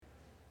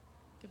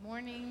Good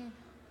morning.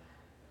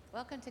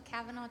 Welcome to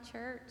Cavanaugh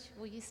Church.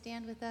 Will you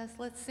stand with us?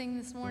 Let's sing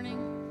this morning.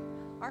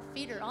 Our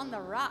feet are on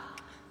the rock.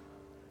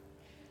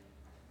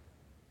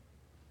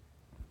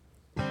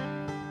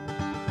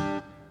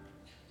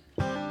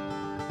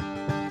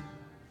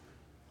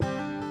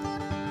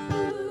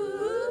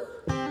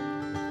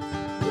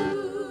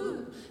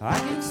 I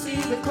can see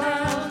the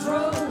clouds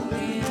roll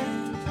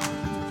in.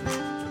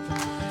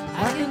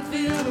 I can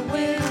feel the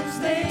winds,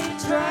 they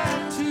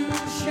try to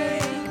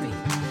shake me.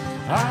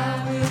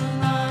 I will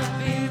not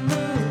be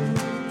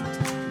moved.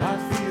 My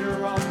feet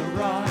are on the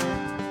rock.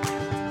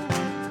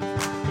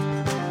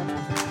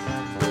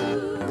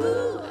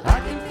 I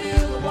can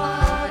feel the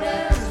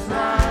waters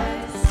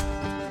rise.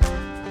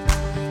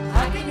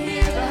 I can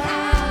hear the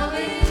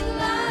howling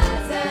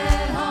lights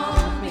that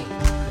haunt me.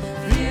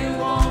 Fear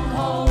won't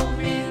hold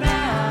me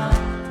now.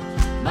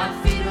 My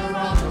feet are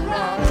on the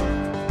rock.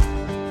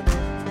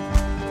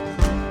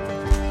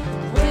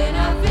 When I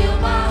feel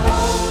my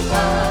whole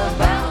world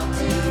about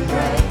to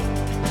break,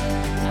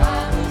 I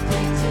will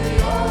cling to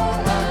your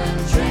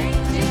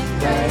unchanging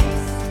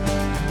grace.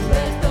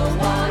 Let the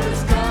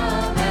waters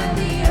come and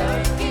the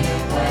earth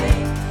give way.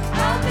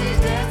 I'll be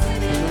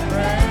dancing in the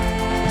rain.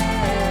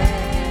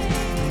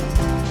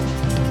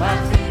 My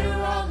feet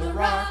are on the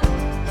rock.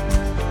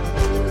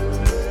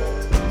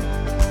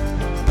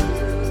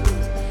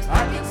 I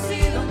can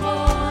see the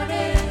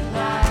morning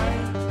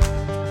light.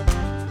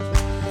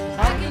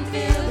 I can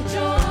feel the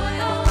joy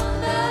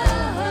on the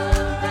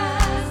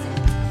horizon.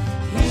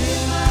 Hear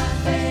my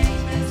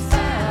faith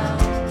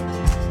sound.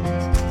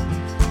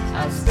 I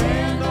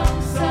stand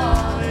on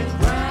solid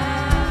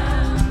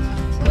ground.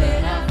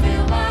 When I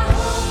feel my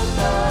hope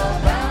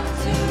about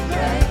to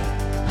break,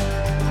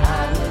 I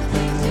will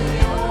cling to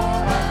your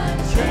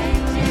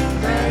unchanging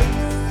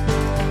grace.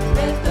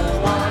 Let the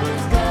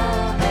waters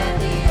come and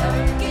the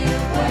earth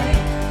give way.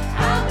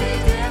 I'll be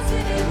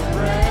dancing in the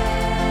rain.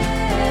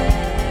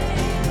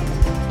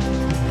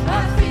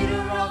 My feet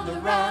are on the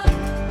rock.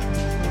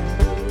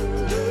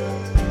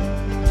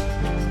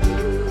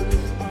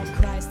 On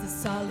Christ the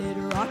solid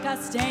rock I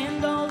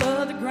stand, all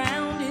of the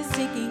ground is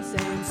sinking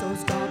sand. So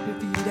stomp your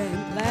feet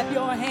and clap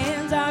your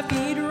hands, our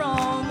feet are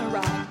on the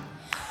rock.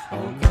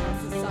 On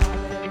Christ the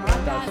solid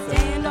rock I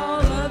stand,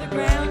 all of the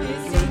ground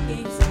is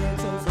sinking sand.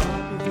 So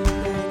stomp your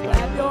feet and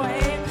clap your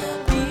hands,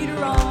 feet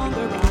are on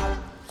the rock.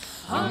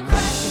 On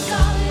Christ the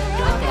solid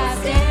rock I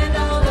stand,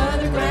 all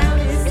of the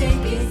ground is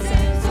sinking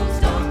sand. So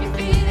stomp your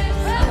feet and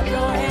clap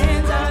your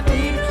hands, our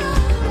feet are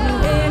on the rock.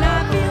 When I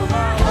feel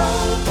my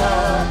hope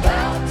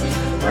about to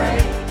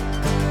break,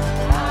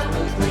 I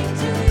will cling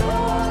to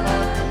your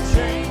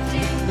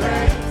unchanging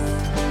grace.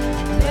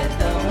 Let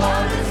the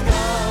waters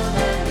come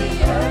and the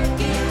earth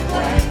give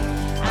way.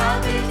 I'll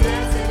be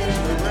dancing in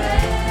the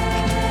rain.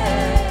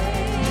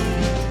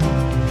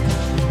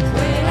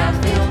 When I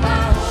feel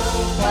my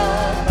hope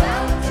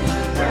about to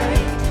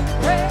break,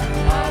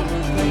 I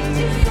will cling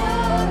to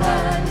your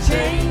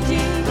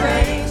unchanging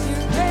grace.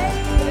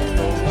 Let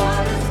the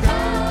waters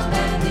come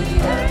and the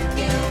earth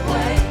give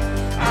way.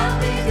 I'll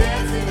be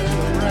dancing in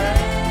the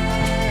rain.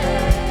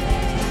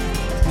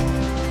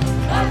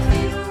 My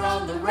feet are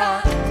on the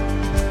rock.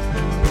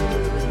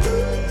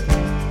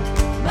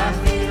 My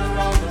feet are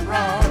on the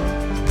rock.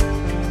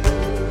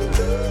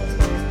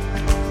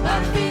 My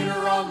feet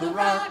are on the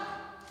rock.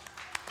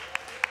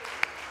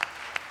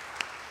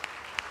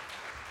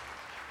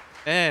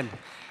 And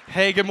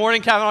hey, good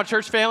morning, Cavanaugh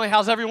Church family.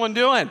 How's everyone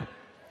doing?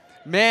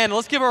 Man,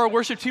 let's give our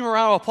worship team a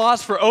round of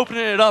applause for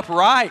opening it up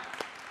right.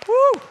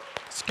 Woo!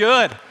 It's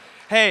good.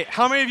 Hey,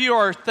 how many of you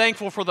are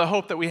thankful for the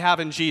hope that we have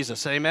in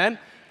Jesus? Amen?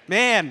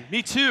 Man,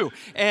 me too.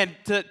 And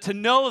to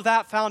know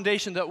that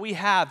foundation that we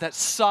have, that's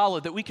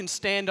solid, that we can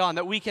stand on,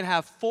 that we can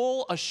have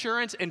full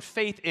assurance and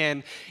faith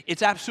in,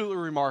 it's absolutely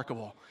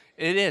remarkable.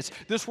 It is.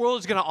 This world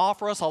is going to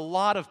offer us a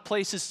lot of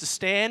places to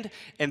stand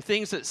and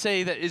things that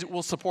say that it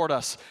will support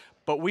us.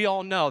 But we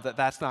all know that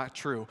that's not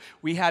true.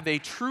 We have a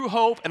true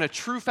hope and a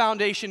true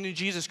foundation in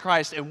Jesus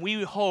Christ, and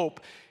we hope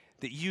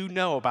that you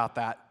know about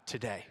that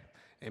today.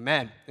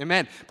 Amen.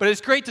 Amen. But it's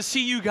great to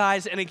see you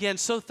guys, and again,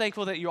 so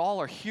thankful that you all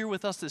are here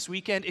with us this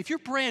weekend. If you're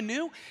brand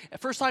new, a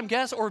first-time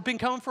guest, or have been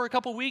coming for a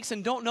couple weeks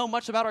and don't know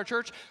much about our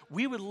church,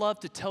 we would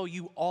love to tell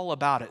you all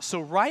about it.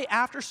 So right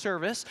after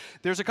service,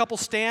 there's a couple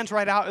stands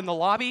right out in the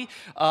lobby.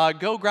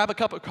 Go grab a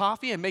cup of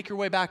coffee and make your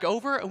way back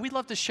over, and we'd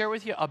love to share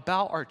with you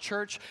about our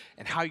church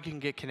and how you can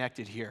get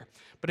connected here.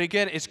 But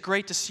again, it's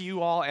great to see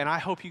you all, and I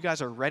hope you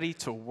guys are ready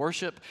to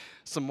worship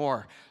some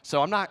more.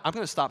 So I'm going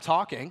to stop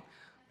talking.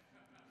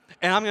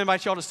 And I'm going to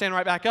invite you all to stand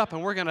right back up,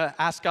 and we're going to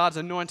ask God's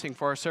anointing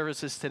for our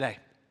services today.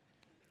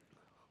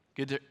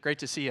 Great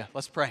to see you.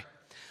 Let's pray.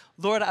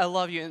 Lord, I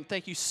love you, and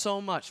thank you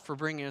so much for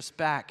bringing us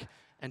back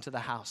into the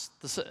house.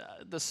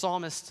 The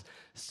psalmist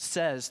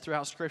says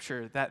throughout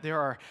Scripture that there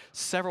are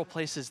several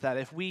places that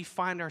if we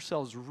find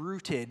ourselves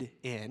rooted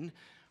in,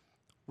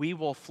 we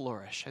will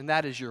flourish. And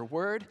that is your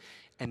word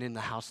and in the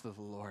house of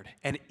the Lord.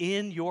 And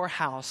in your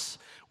house,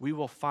 we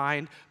will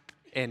find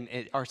and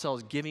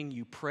ourselves giving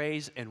you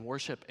praise and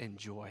worship and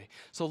joy.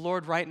 So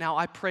Lord, right now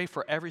I pray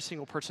for every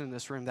single person in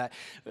this room that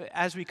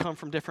as we come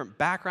from different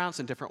backgrounds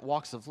and different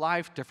walks of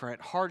life,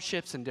 different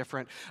hardships and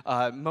different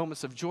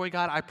moments of joy,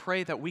 God, I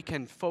pray that we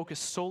can focus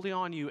solely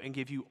on you and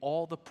give you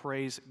all the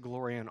praise,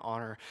 glory, and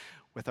honor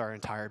with our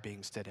entire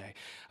beings today.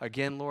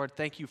 Again, Lord,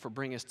 thank you for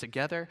bringing us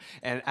together.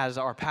 And as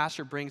our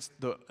pastor brings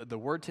the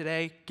word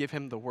today, give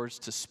him the words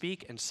to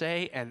speak and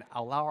say, and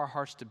allow our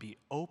hearts to be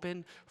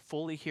open,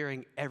 fully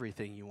hearing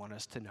everything you want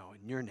us to know.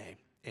 In your name,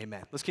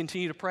 amen. Let's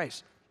continue to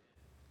praise.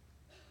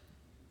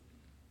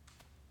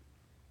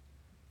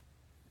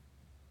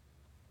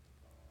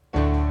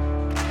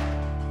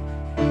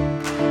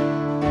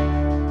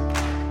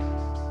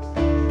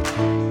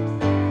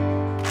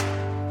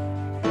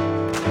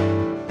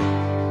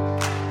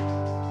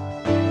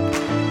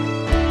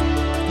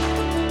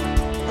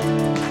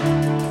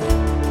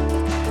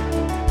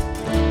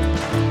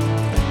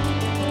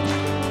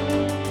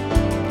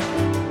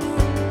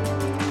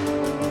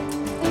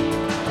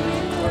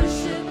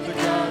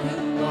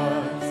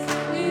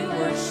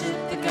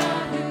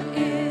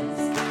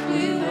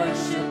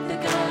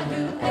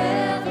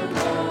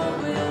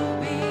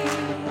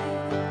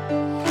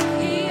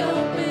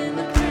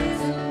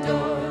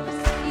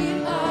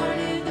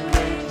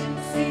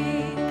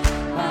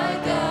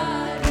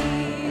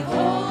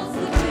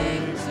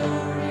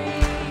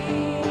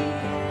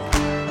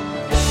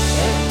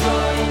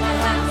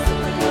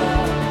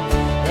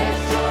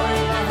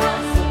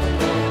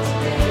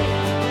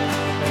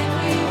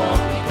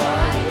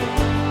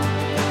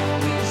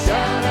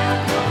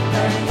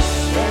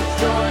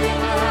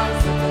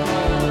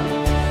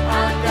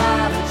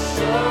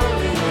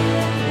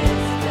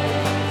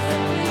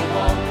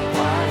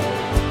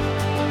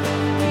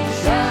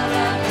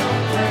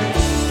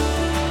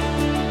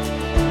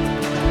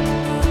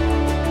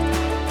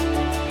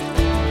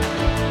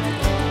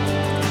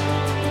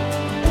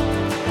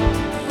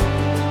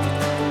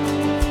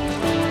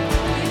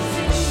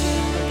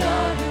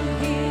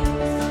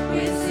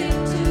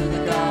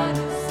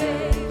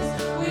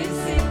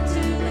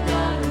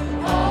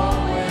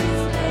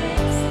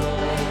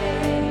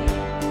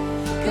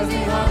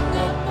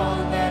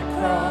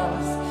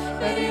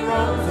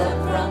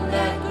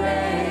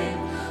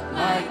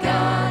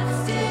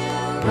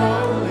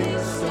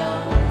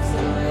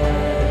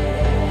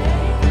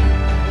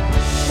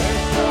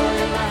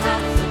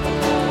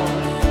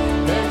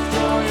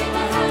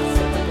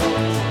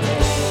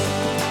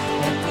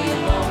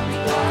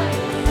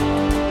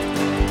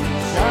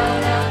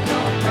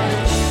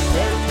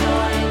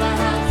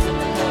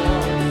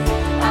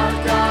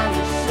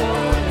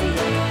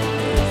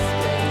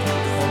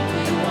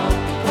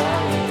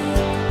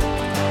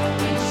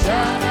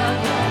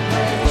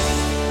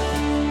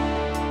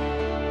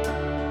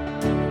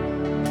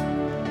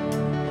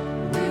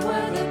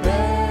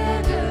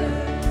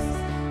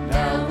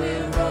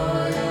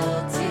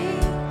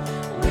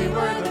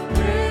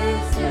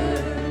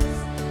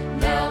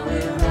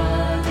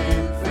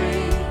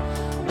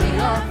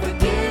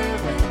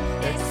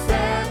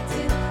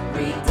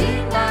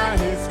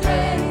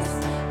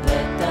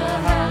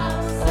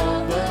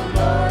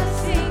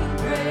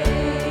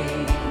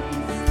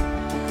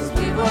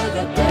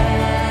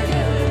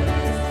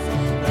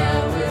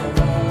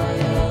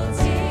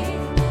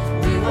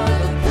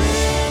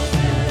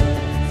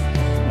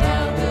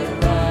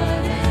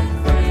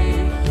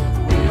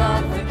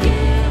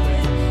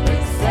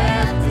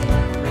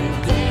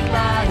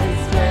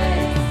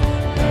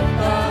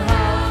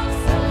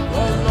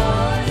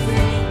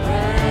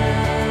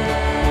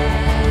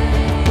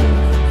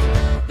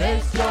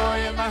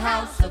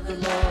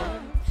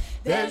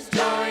 There's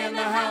joy in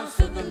the house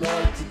of the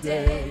Lord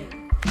today,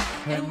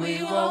 and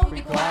we won't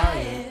be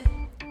quiet.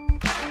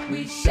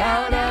 We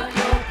shout out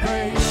your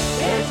praise.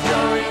 There's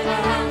joy in the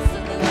house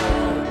of the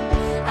Lord.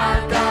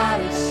 Our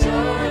God is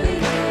surely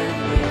in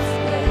this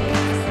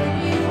place, and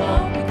we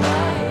won't be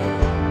quiet.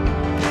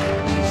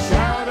 We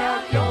shout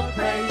out your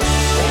praise.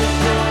 There's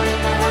joy in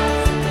the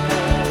house of the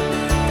Lord.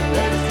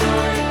 There's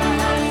joy in the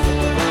house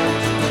of the Lord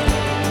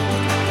today,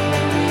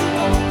 and we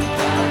won't be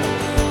quiet.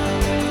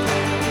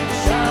 We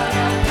shout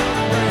out your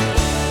praise.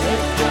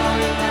 There's joy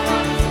in the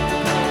house of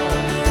the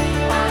Lord.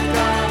 Our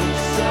God is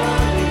surely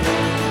in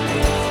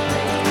this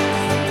place,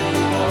 and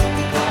we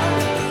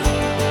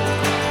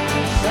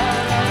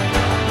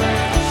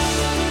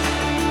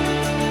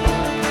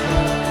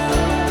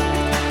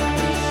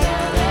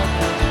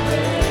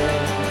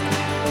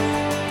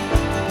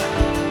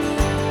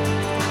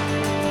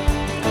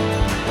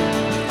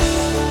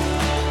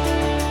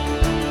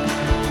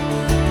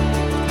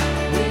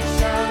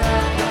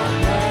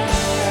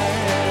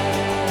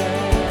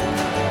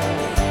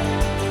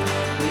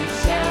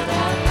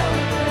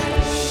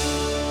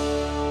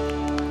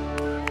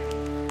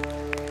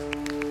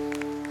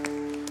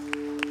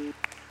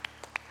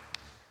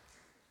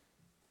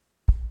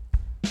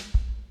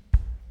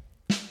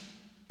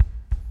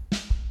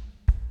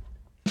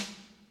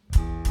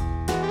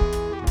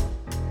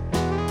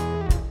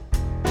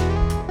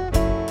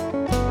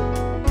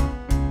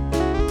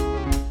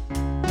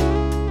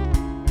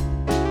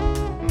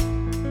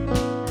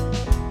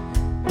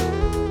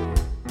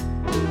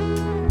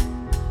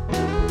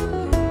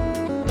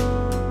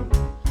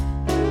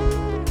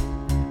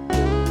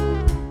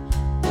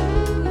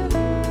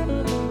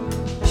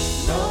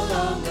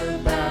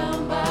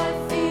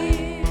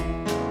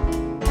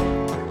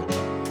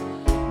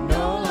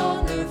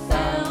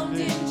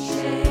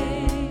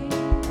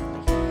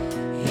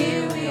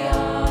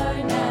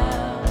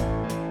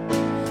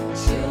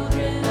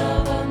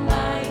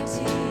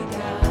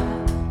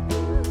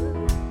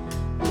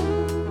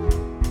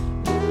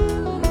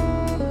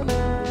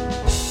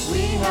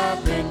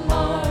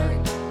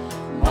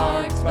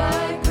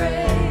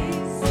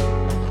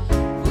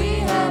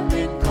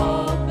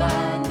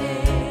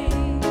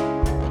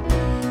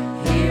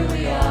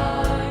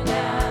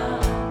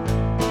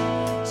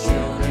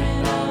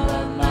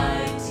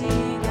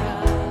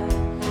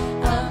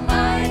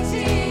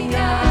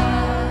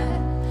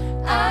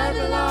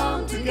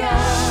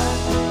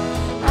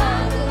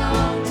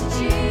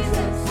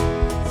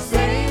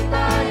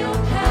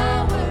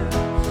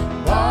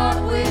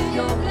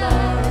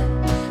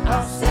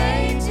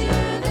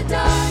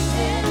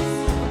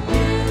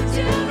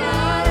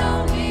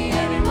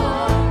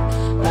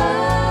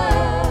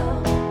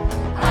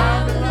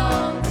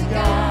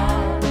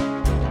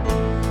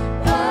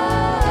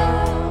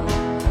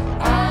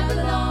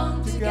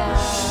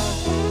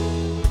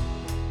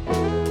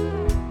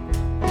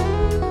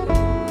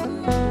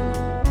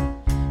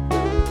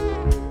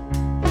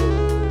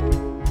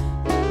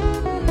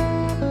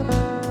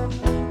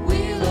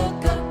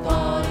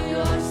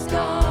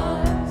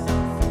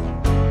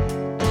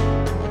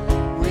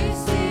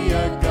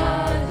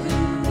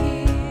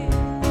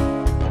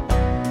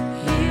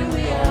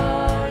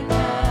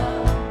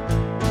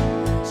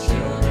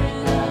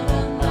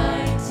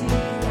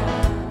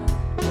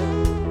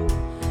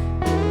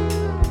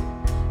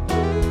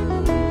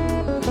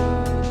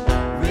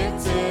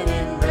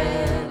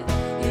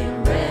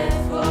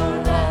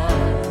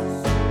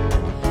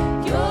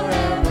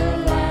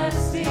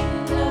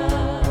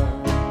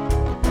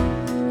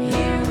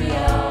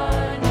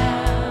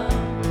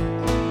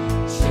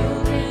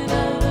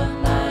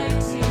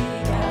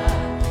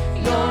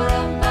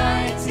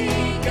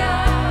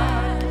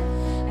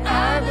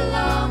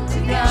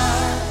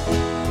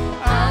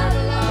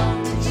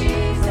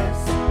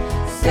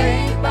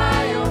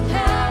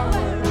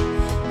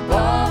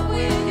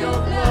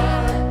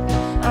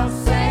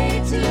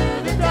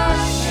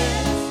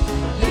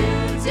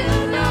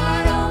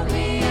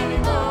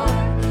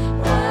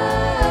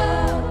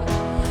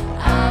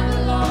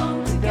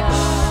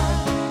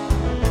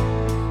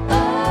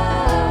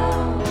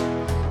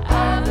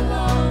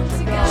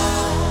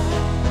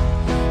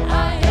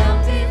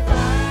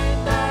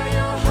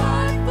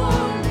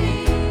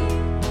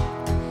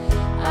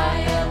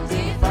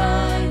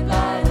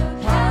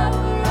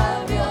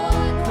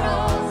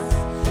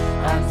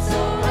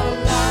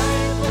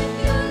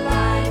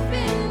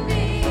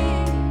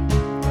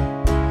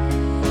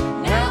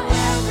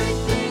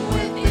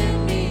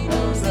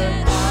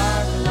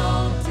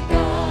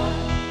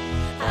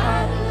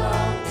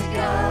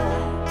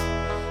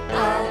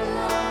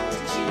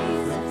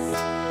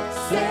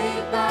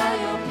saved by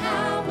your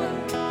power,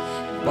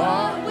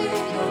 bought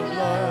with your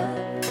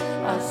blood.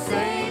 I'll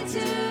say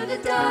to the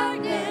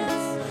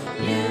darkness,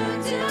 you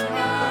do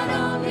not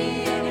own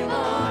me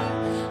anymore.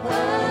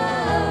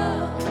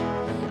 Oh,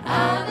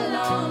 I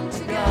belong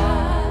to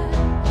God.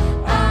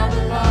 I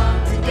belong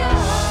to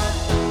God.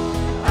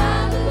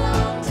 I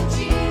belong to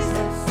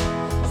Jesus.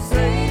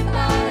 Saved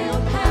by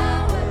your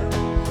power,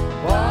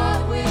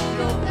 bought with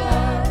your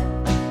blood.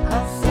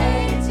 I'll say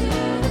to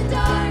the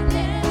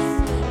darkness,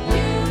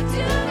 you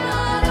do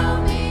not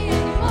own me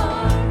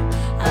anymore.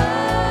 Oh,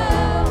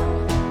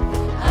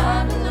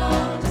 I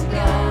belong to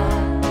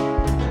God.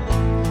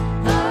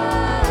 Oh,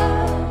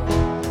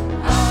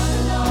 I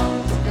belong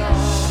to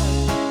God.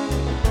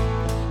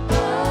 Oh,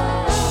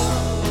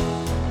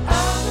 I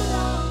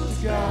belong to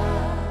God.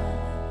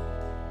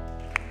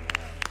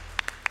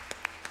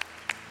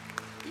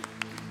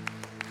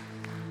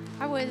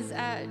 I was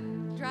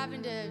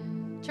driving to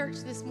church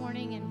this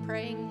morning and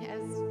praying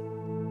as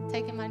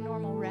taking my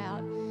normal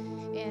route.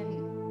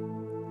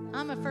 And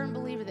I'm a firm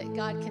believer that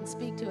God can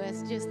speak to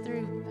us just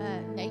through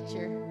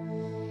nature.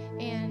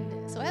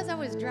 And so as I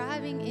was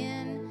driving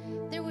in,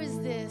 there was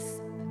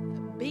this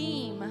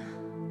beam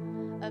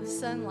of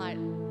sunlight.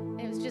 And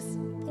it was just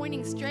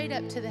pointing straight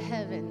up to the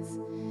heavens.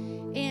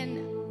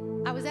 And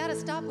I was at a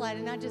stoplight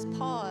and I just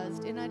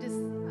paused and I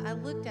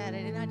looked at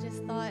it and I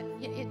just thought,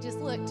 it just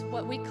looked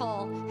what we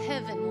call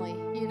heavenly,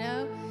 you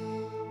know?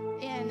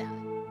 And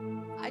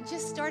I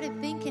just started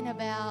thinking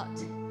about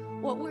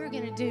what we're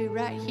going to do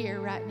right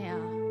here, right now,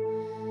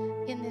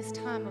 in this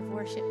time of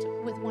worship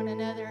with one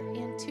another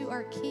and to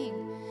our King.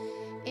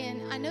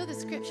 And I know the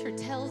scripture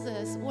tells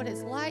us what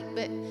it's like,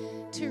 but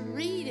to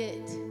read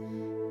it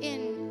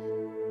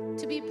and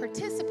to be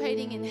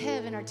participating in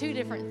heaven are two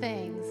different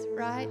things,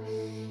 right?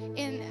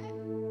 And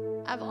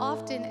I've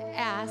often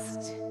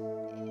asked,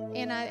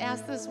 and I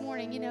asked this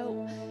morning, you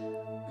know,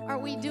 are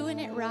we doing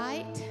it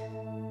right?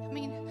 I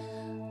mean,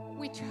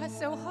 we try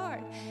so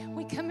hard.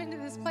 We come into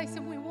this place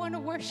and we want to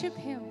worship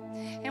Him.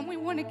 And we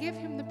want to give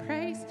Him the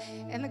praise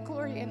and the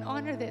glory and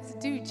honor that's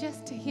due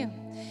just to Him.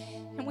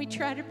 And we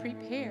try to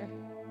prepare.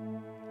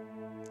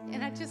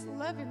 And I just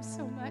love Him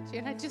so much.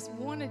 And I just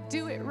want to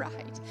do it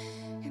right.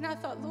 And I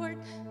thought, Lord,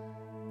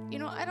 you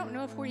know, I don't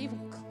know if we're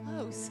even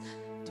close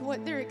to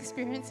what they're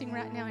experiencing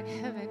right now in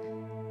heaven.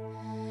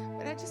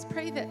 But I just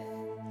pray that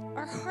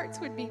our hearts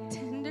would be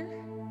tender.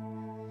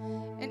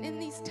 And in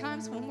these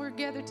times when we're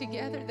gathered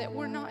together, that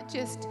we're not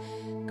just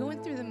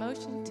going through the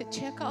motion to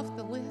check off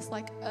the list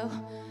like, oh,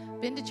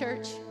 been to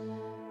church,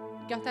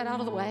 got that out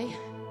of the way,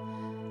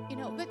 you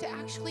know, but to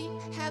actually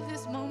have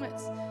these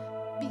moments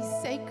be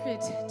sacred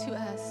to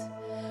us.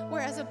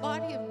 Where as a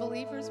body of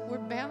believers, we're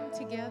bound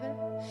together.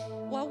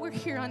 While we're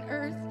here on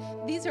earth,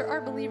 these are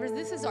our believers.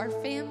 This is our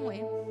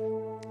family.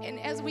 And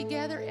as we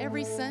gather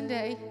every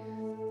Sunday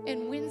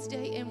and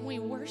Wednesday and we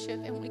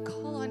worship and we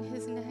call on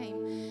His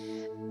name,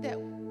 that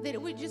it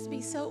would just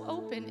be so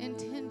open and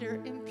tender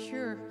and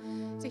pure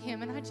to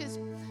Him. And it's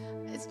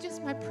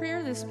just my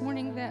prayer this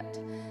morning that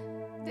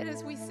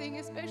as we sing,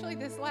 especially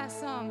this last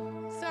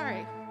song,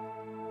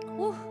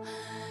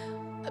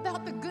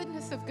 about the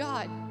goodness of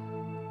God.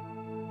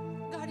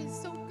 God is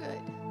so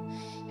good,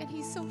 and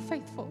He's so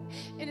faithful,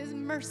 and His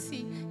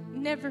mercy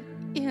never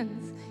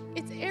ends.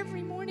 It's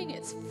every morning,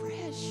 it's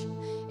fresh,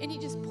 and He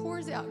just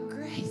pours out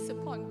grace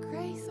upon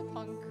grace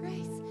upon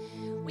grace.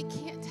 We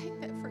can't take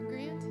that for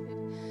granted.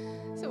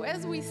 So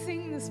as we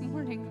sing this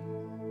morning,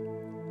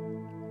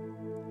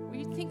 will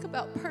you think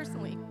about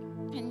personally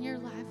in your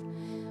life,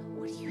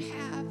 what do you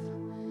have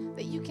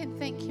that you can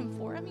thank Him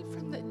for? I mean,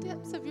 from the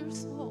depths of your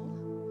soul,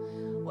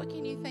 what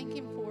can you thank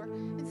Him for?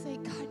 And say,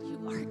 God, you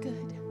are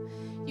good.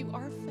 You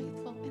are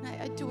faithful, and I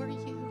adore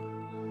you.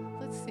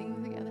 Let's sing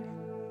together.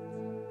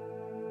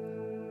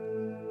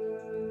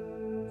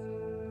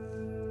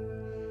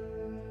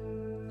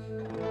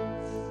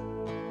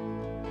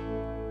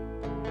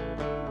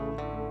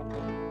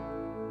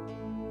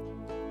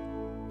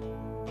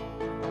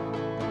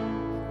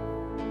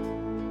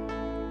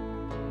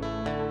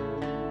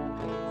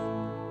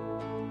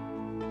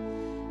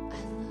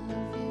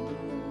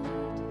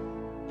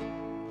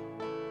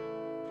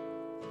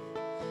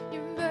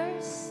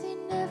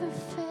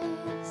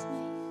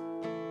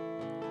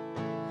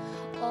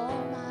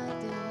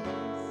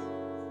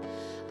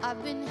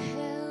 I've been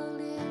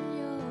held in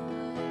your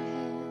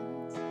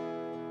hands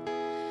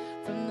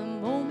from the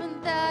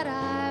moment that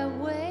I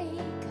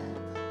wake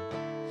up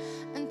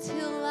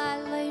until I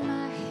lay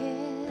my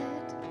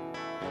head.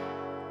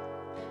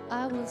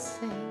 I will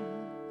sing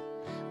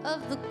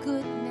of the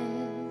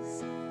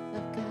goodness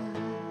of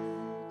God.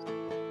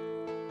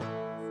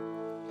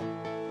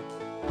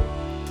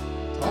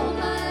 All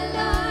my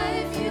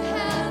life you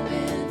have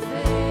been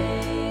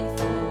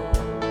faithful.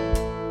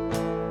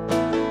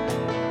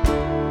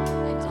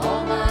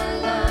 All my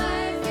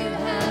life you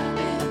have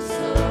been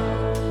so,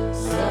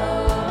 so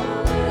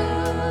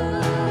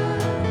good.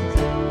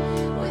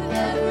 With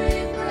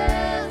every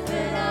breath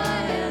that I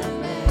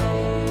am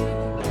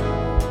able,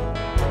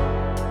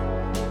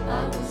 I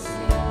will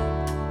sing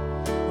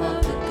of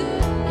the goodness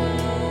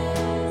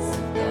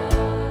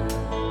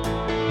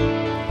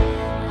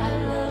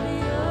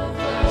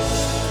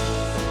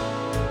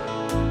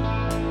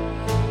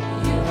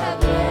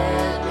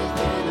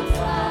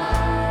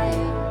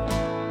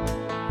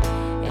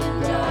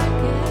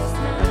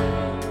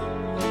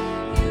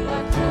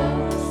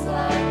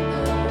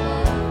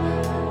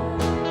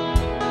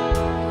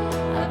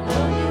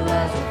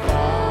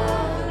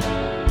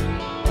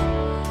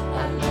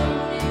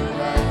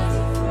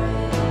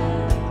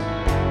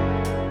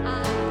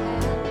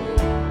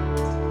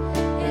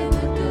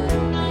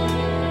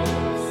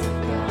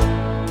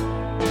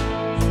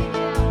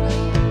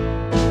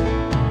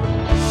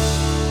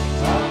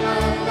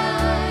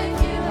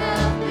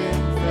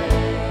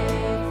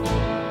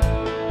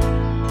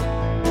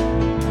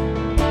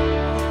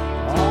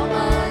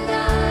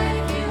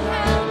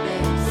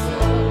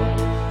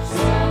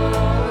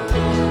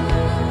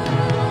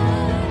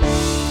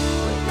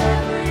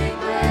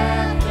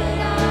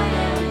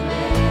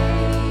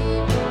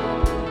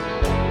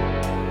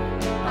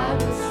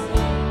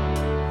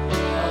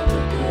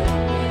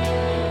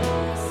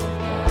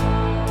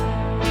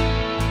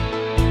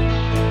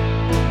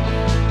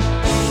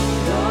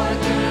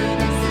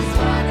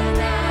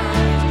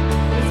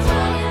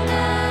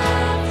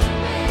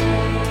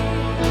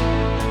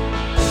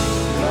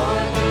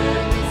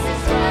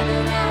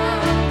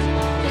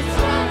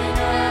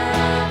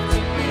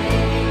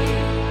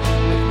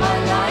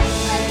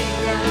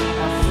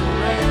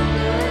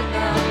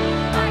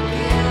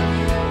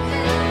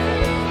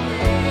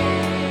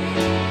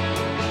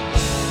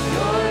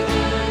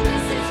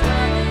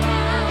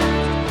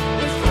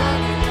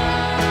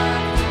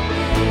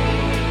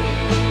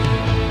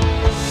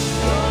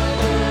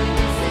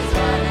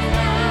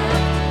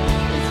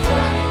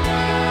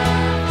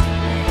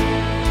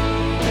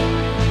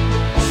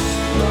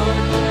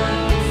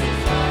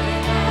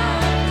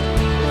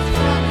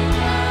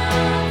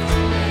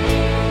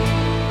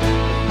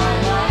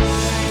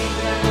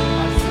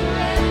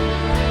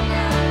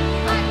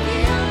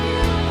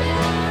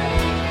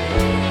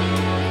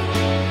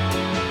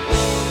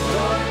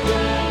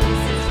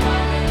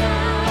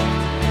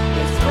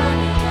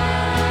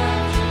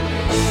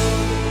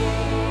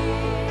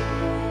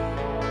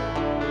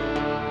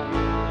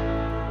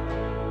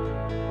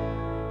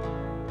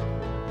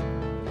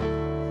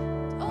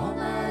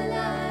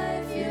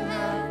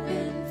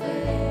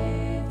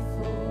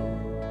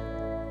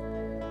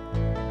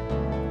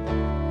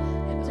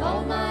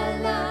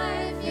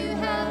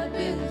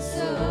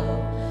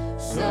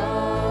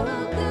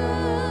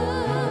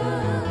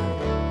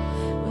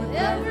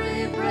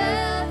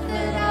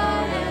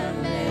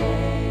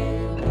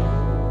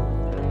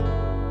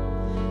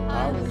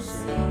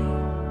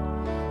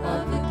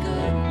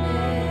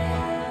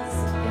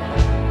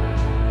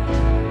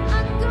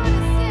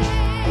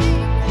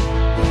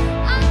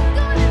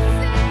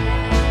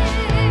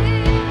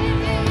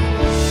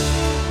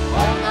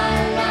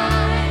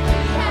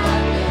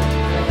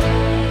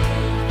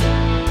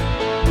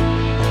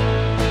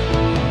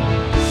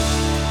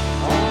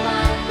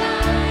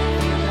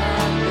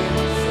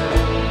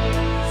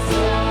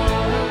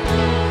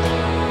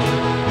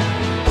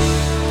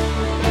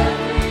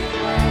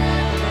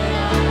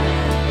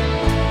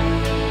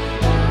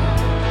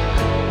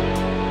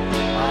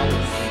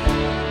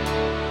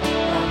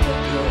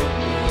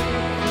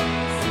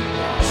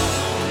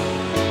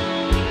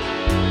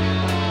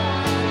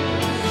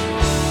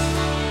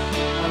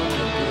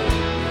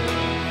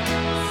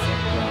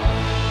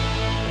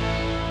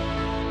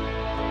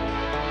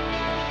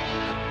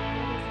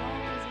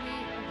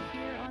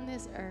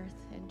this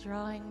earth and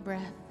drawing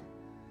breath.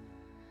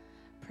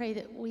 Pray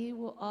that we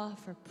will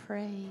offer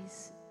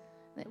praise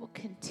that will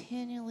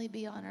continually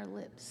be on our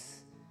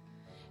lips,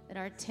 that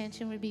our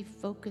attention would be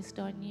focused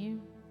on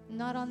you,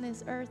 not on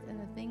this earth and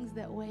the things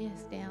that weigh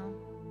us down.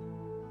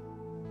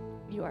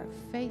 You are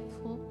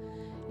faithful.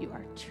 You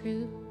are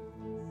true.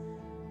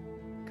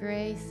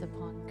 Grace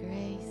upon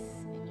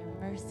grace, and your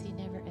mercy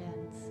never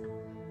ends.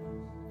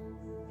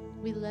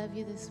 We love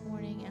you this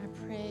morning, and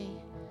I pray,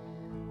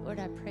 Lord,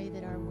 I pray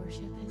that our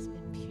worship has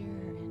been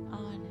pure and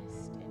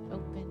honest and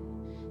open,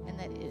 and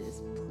that it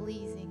is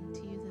pleasing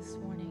to you this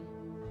morning.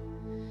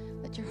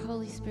 Let your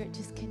Holy Spirit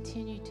just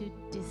continue to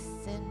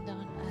descend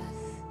on us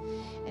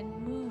and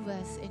move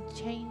us and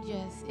change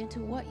us into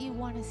what you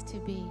want us to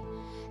be.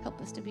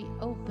 Help us to be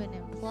open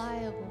and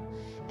pliable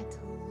and to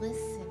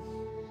listen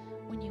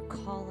when you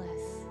call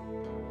us.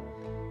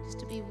 Just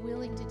to be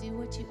willing to do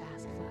what you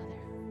ask,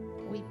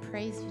 Father. We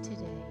praise you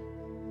today.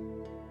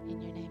 In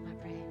your name I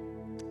pray.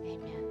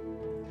 Amen.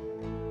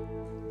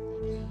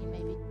 Thank you. You may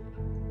be.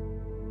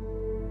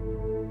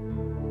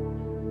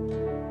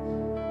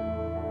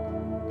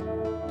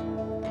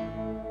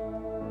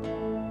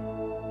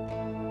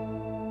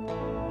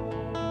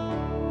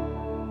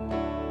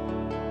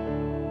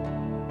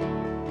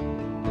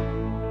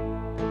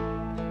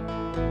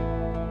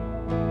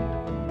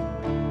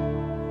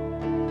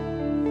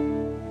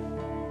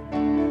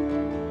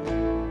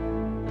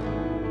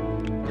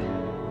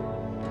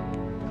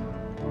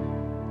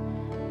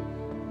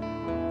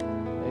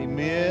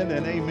 Amen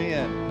and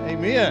amen.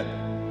 Amen.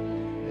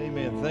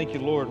 Amen. Thank you,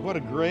 Lord. What a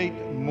great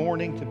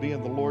morning to be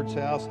in the Lord's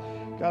house.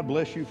 God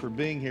bless you for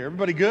being here.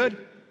 Everybody good?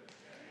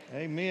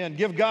 Amen.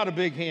 Give God a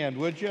big hand,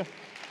 would you?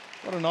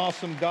 What an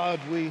awesome God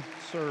we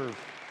serve.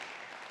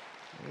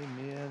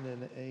 Amen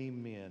and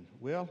amen.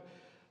 Well,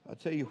 I'll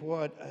tell you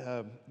what,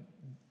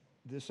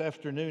 this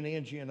afternoon,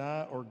 Angie and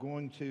I are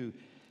going to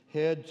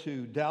head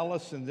to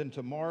Dallas, and then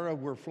tomorrow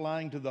we're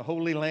flying to the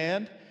Holy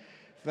Land.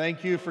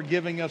 Thank you for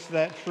giving us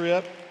that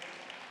trip.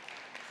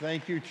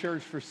 Thank you,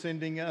 church, for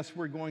sending us.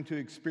 We're going to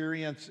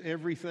experience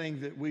everything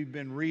that we've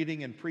been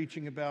reading and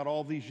preaching about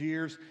all these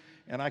years,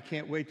 and I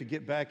can't wait to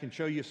get back and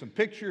show you some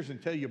pictures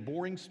and tell you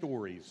boring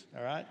stories,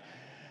 all right?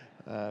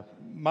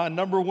 My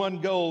number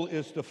one goal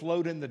is to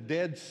float in the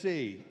Dead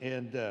Sea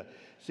and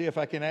see if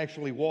I can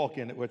actually walk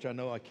in it, which I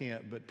know I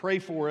can't, but pray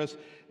for us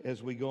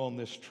as we go on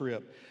this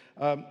trip.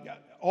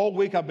 All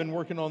week I've been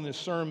working on this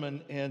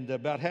sermon, and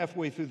about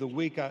halfway through the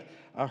week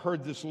I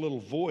heard this little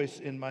voice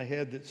in my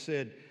head that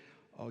said,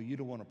 "Oh, you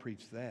don't want to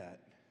preach that.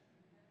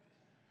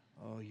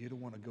 Oh, you don't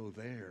want to go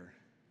there."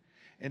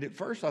 And at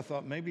first I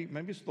thought maybe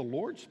it's the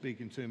Lord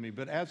speaking to me,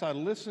 but as I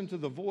listened to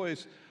the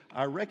voice,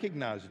 I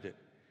recognized it.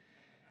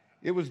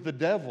 It was the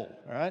devil,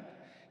 all right?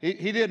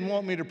 He didn't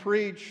want me to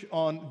preach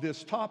on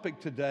this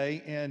topic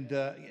today, and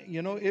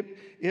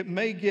it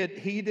may get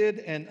heated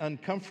and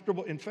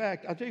uncomfortable. In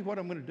fact, I'll tell you what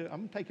I'm going to do.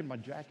 I'm taking my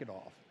jacket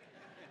off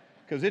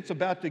because it's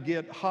about to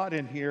get hot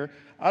in here.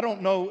 I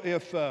don't know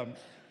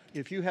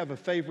if you have a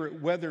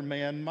favorite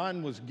weatherman.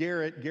 Mine was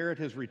Garrett. Garrett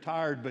has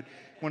retired, but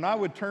when I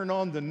would turn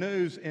on the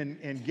news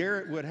and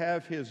Garrett would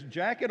have his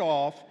jacket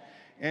off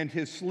and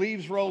his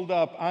sleeves rolled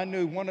up, I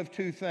knew one of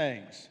two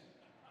things.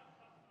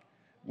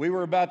 We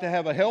were about to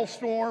have a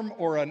hailstorm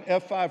or an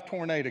F5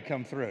 tornado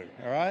come through,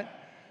 all right?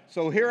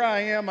 So here I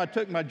am. I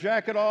took my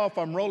jacket off.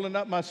 I'm rolling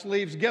up my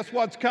sleeves. Guess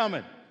what's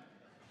coming?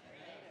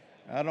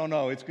 I don't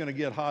know. It's going to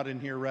get hot in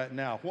here right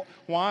now.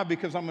 Why?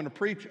 Because I'm going to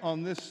preach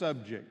on this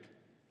subject.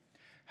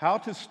 How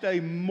to stay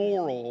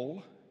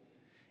moral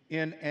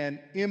in an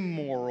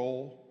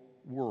immoral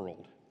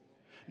world.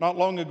 Not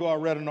long ago, I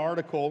read an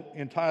article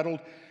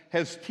entitled,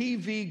 "Has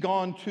TV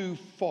Gone Too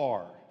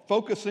Far?"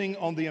 Focusing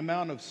on the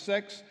amount of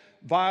sex,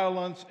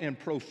 violence, and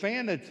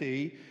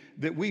profanity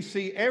that we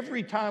see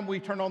every time we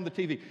turn on the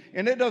TV.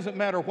 And it doesn't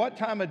matter what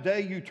time of day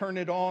you turn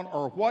it on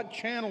or what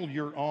channel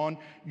you're on,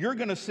 you're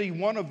going to see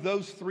one of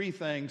those three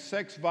things: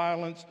 sex,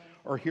 violence,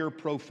 or hear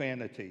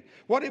profanity.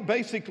 What it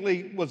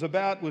basically was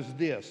about was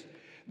this.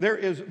 There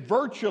is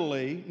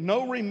virtually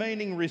no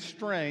remaining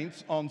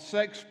restraints on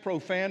sex,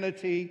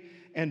 profanity,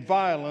 and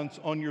violence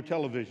on your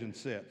television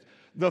sets.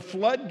 The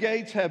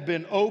floodgates have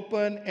been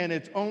open, and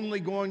it's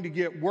only going to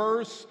get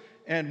worse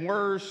and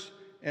worse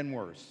and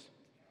worse.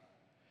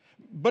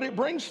 But it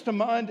brings to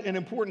mind an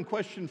important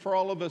question for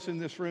all of us in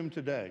this room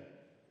today.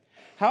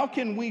 How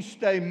can we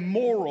stay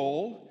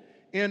moral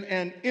in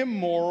an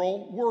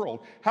immoral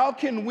world? How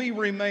can we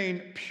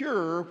remain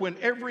pure when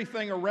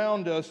everything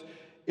around us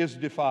is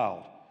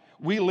defiled?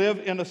 We live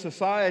in a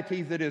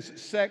society that is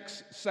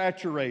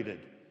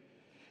sex-saturated.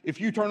 If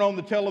you turn on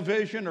the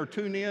television or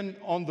tune in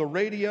on the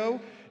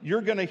radio,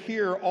 you're going to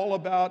hear all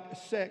about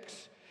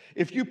sex.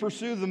 If you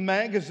pursue the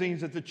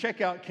magazines at the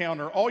checkout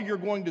counter, all you're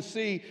going to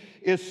see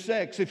is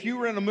sex. If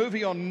you rent a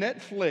movie on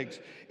Netflix,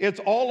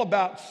 it's all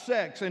about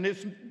sex. And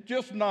it's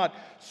just not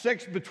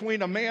sex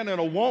between a man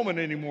and a woman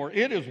anymore.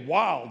 It is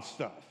wild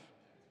stuff.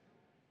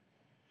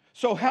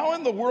 So how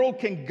in the world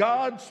can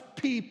God's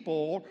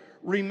people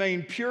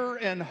remain pure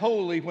and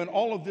holy when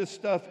all of this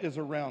stuff is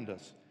around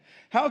us?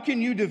 How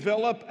can you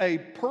develop a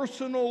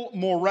personal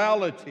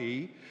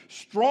morality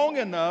strong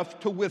enough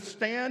to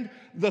withstand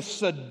the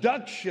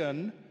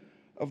seduction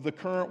of the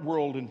current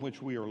world in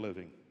which we are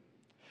living?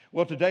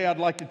 Well, today I'd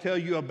like to tell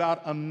you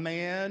about a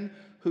man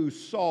who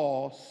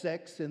saw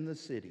sex in the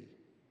city.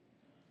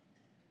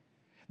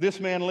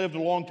 This man lived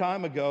a long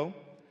time ago,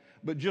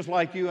 but just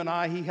like you and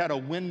I, he had a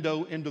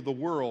window into the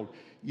world,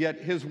 yet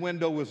his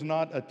window was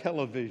not a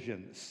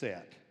television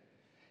set.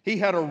 He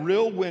had a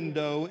real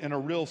window in a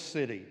real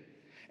city.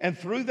 And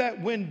through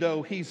that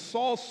window, he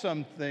saw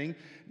something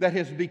that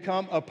has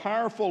become a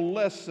powerful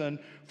lesson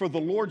for the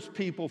Lord's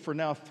people for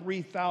now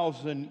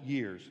 3,000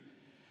 years.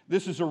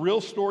 This is a real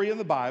story in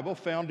the Bible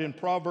found in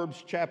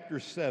Proverbs chapter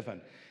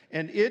 7.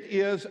 And it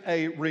is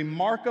a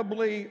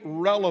remarkably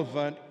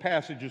relevant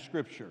passage of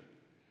Scripture.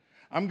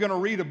 I'm going to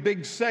read a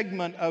big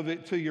segment of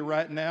it to you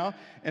right now.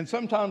 And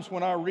sometimes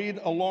when I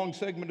read a long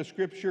segment of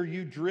Scripture,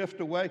 you drift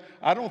away.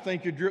 I don't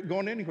think you're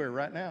going anywhere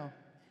right now.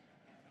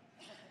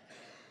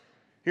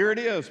 Here it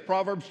is,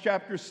 Proverbs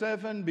chapter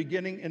 7,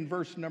 beginning in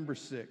verse number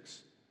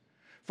 6.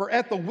 For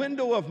at the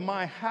window of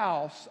my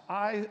house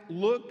I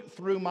looked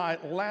through my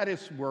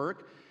lattice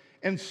work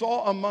and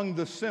saw among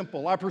the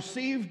simple, I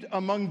perceived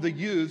among the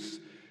youths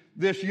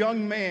this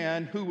young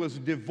man who was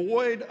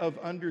devoid of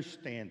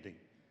understanding,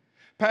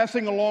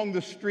 passing along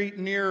the street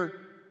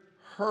near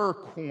her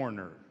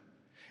corner.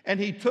 And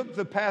he took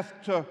the path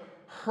to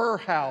her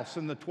house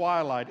in the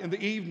twilight, in the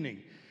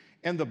evening,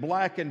 in the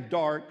black and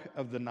dark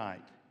of the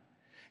night.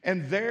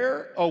 And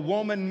there a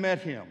woman met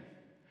him,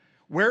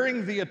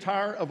 wearing the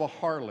attire of a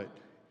harlot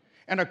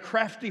and a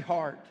crafty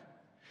heart.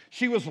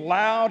 She was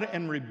loud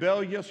and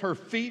rebellious. Her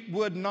feet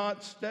would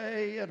not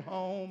stay at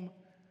home.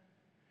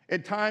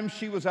 At times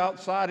she was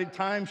outside. At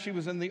times she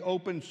was in the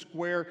open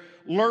square,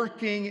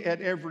 lurking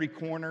at every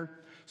corner.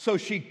 So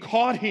she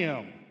caught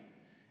him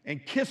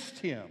and kissed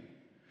him.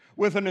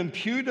 With an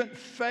impudent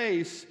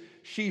face,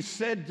 she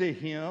said to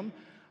him,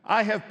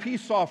 I have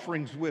peace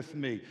offerings with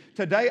me.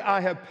 Today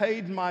I have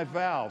paid my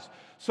vows.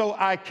 So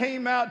I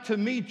came out to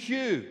meet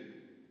you,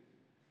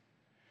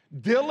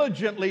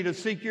 diligently to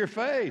seek your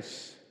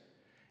face,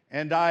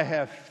 and I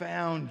have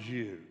found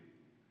you.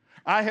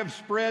 I have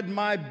spread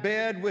my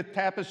bed with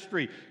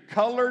tapestry,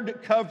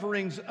 colored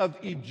coverings of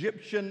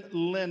Egyptian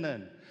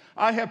linen.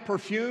 I have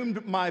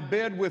perfumed my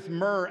bed with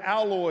myrrh,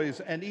 aloes,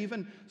 and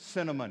even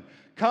cinnamon.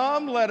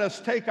 Come, let us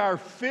take our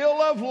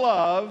fill of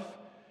love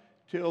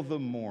till the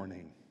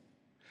morning.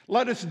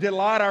 Let us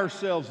delight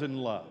ourselves in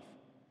love.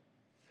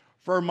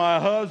 For my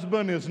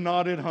husband is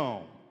not at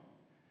home.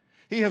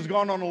 He has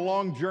gone on a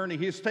long journey.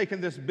 He has taken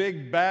this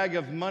big bag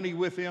of money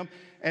with him,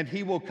 and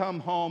he will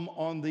come home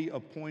on the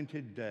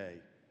appointed day.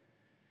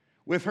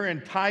 With her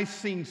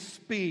enticing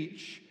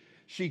speech,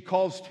 she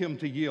caused him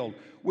to yield.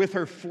 With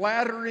her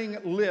flattering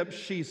lips,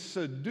 she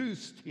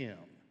seduced him.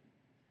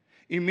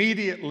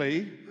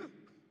 Immediately,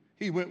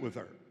 he went with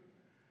her.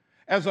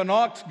 As an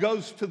ox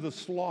goes to the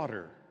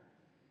slaughter,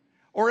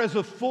 or as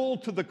a fool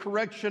to the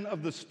correction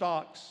of the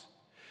stocks,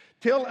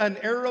 till an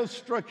arrow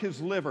struck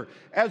his liver.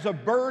 As a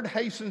bird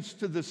hastens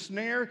to the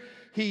snare,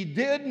 he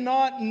did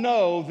not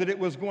know that it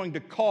was going to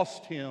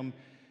cost him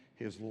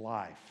his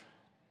life.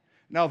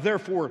 Now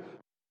therefore,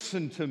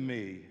 listen to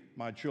me,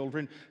 my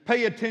children.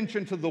 Pay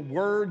attention to the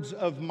words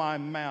of my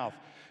mouth.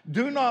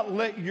 Do not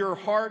let your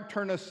heart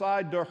turn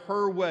aside to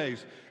her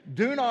ways.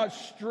 Do not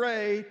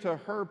stray to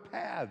her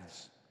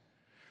paths.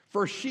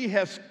 For she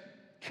has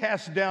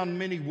cast down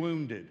many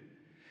wounded,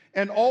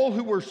 and all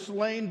who were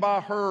slain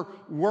by her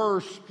were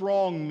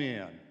strong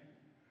men.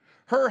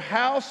 Her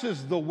house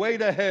is the way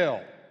to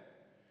hell,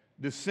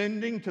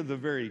 descending to the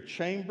very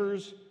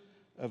chambers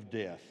of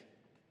death.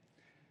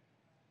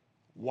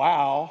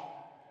 Wow.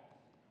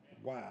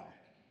 Wow.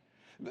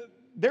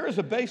 There is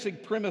a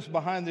basic premise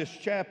behind this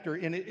chapter,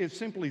 and it's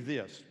simply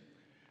this.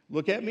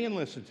 Look at me and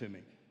listen to me.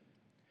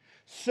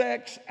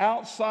 Sex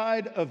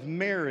outside of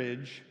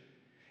marriage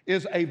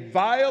is a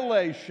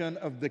violation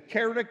of the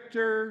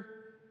character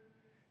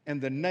and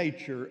the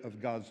nature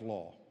of God's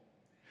law.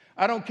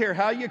 I don't care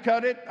how you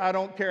cut it. I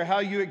don't care how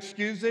you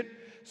excuse it.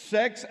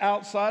 Sex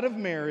outside of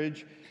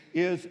marriage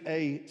is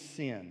a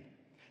sin.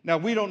 Now,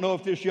 we don't know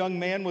if this young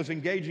man was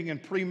engaging in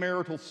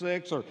premarital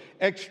sex or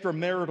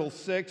extramarital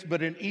sex,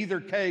 but in either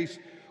case,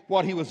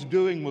 what he was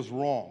doing was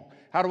wrong.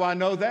 How do I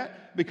know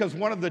that? Because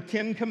one of the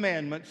 10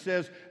 commandments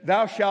says,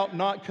 thou shalt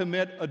not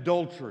commit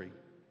adultery.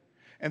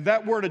 And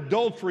that word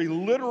adultery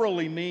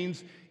literally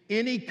means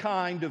any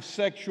kind of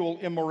sexual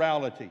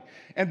immorality.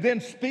 And then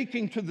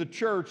speaking to the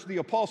church, the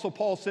Apostle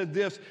Paul said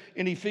this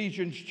in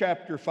Ephesians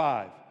chapter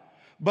 5.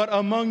 But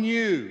among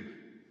you,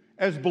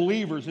 as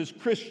believers, as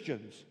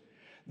Christians,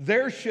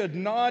 there should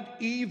not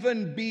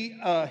even be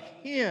a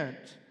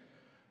hint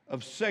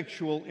of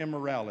sexual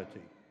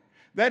immorality.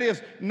 That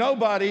is,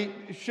 nobody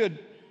should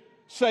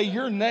say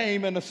your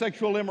name and a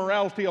sexual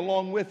immorality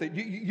along with it.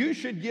 You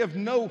should give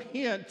no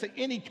hint to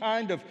any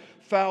kind of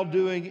foul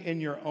doing in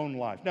your own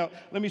life. Now,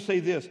 let me say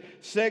this.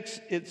 Sex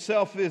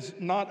itself is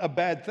not a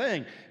bad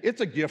thing.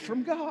 It's a gift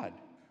from God.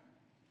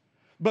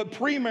 But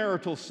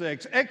premarital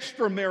sex,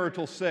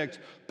 extramarital sex,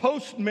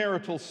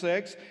 postmarital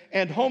sex,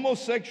 and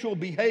homosexual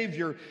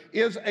behavior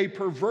is a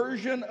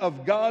perversion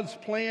of God's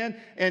plan,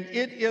 and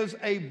it is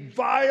a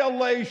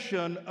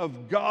violation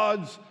of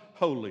God's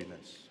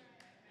holiness.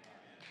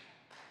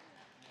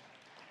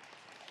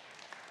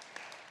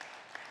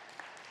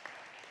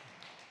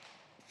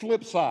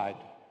 Flip side,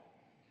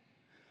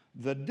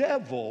 the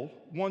devil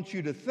wants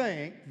you to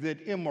think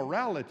that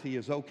immorality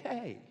is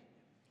okay.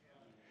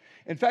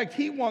 In fact,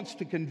 he wants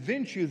to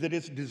convince you that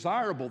it's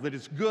desirable, that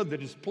it's good,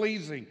 that it's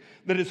pleasing,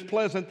 that it's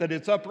pleasant, that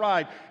it's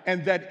upright,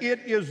 and that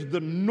it is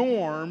the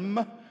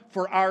norm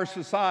for our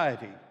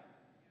society.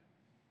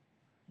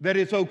 That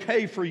it's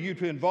okay for you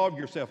to involve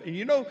yourself. And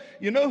you know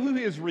who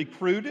is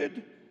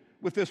recruited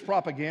with this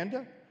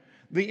propaganda?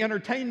 The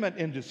entertainment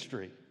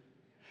industry.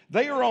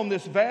 They are on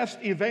this vast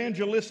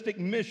evangelistic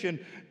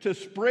mission to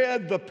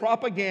spread the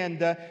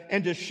propaganda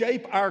and to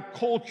shape our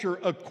culture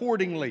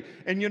accordingly.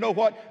 And you know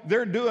what?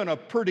 They're doing a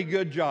pretty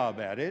good job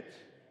at it.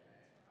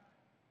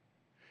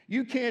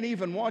 You can't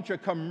even watch a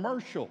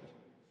commercial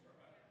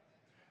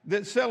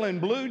that's selling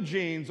blue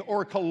jeans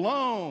or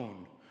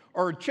cologne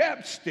or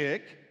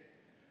chapstick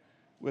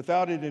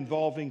without it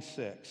involving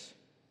sex.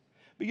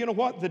 But you know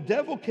what? The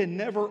devil can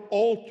never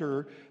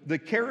alter the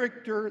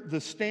character, the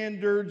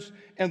standards,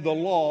 and the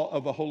law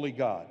of a holy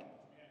God.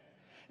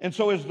 And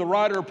so as the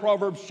writer of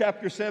Proverbs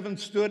chapter 7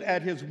 stood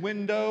at his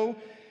window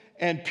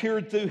and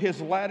peered through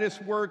his lattice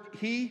work,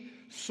 he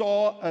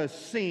saw a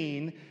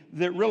scene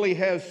that really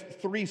has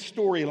three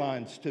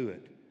storylines to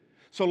it.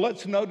 So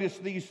let's notice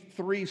these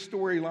three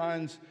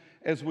storylines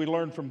as we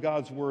learn from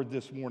God's word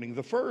this morning.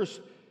 The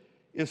first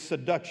is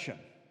seduction.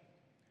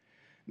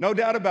 No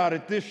doubt about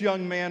it, this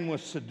young man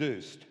was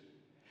seduced.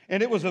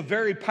 And it was a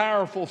very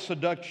powerful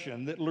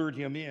seduction that lured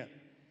him in.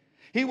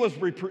 He was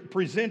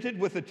presented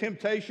with a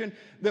temptation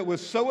that was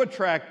so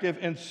attractive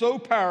and so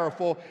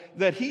powerful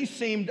that he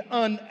seemed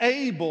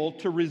unable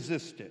to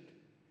resist it.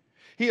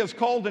 He is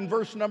called in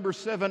verse number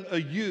 7 a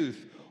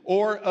youth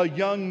or a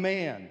young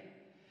man.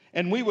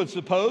 And we would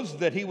suppose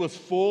that he was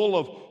full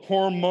of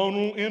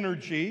hormonal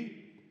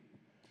energy.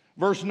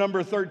 Verse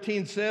number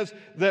 13 says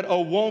that a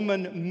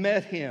woman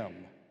met him.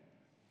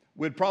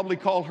 We'd probably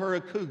call her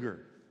a cougar.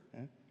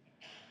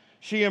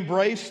 She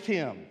embraced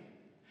him.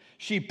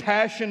 She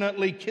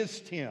passionately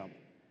kissed him.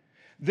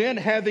 Then,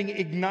 having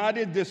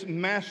ignited this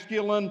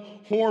masculine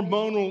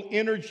hormonal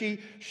energy,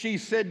 she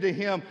said to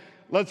him,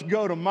 "Let's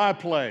go to my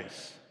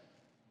place.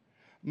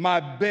 My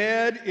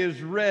bed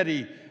is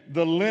ready.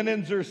 The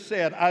linens are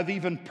set. I've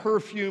even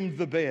perfumed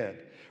the bed."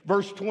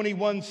 Verse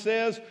 21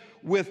 says,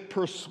 with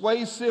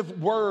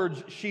persuasive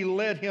words, she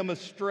led him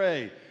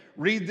astray.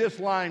 Read this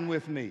line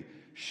with me.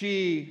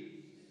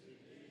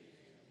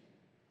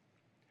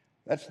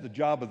 That's the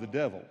job of the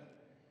devil.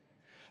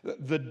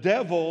 The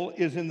devil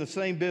is in the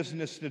same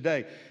business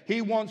today.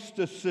 He wants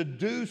to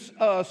seduce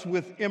us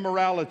with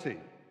immorality.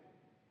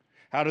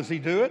 How does he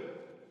do it?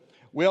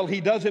 Well,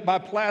 he does it by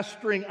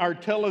plastering our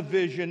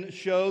television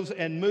shows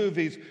and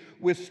movies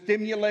with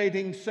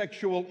stimulating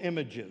sexual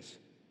images.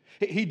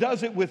 He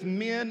does it with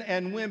men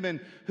and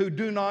women who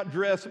do not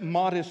dress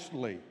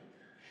modestly.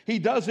 He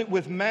does it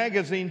with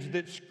magazines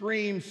that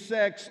scream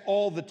sex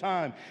all the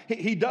time.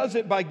 He does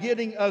it by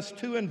getting us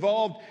too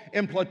involved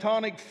in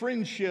platonic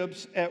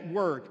friendships at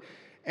work.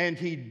 And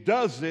he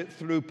does it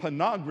through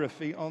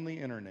pornography on the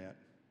internet.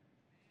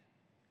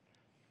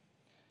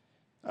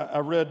 I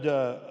read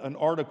an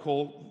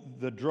article,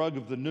 The Drug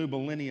of the New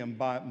Millennium,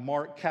 by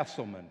Mark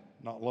Castleman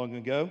not long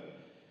ago.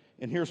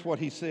 And here's what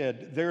he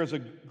said. There is a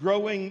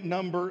growing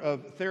number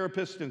of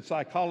therapists and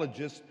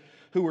psychologists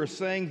who are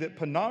saying that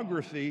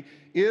pornography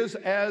is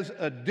as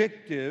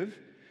addictive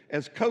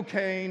as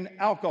cocaine,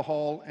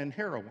 alcohol, and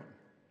heroin.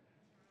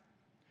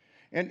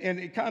 And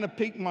it kind of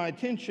piqued my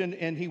attention,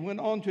 and he went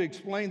on to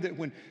explain that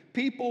when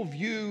people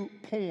view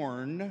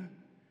porn,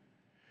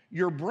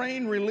 your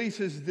brain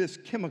releases this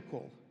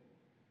chemical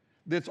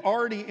that's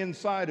already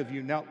inside of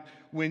you. Now,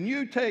 when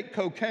you take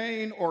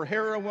cocaine or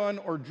heroin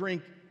or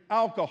drink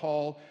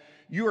alcohol,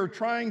 you are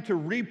trying to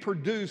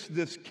reproduce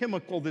this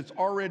chemical that's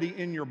already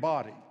in your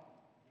body.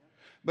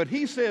 But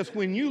he says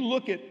when you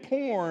look at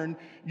porn,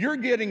 you're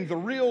getting the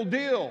real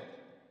deal.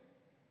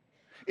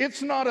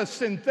 It's not a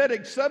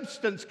synthetic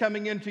substance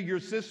coming into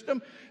your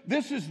system.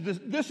 This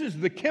is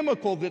the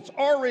chemical that's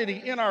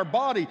already in our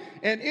body,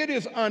 and it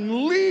is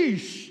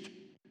unleashed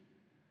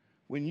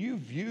when you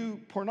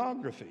view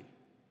pornography.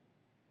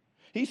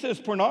 He says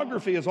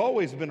pornography has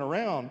always been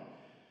around,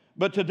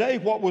 but today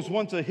what was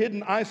once a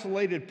hidden,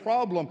 isolated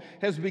problem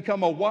has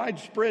become a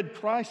widespread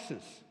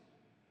crisis.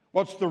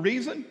 What's the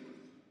reason?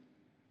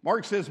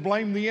 Mark says,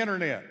 blame the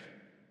internet.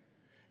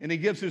 And he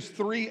gives us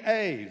 3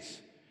 A's.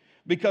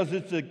 Because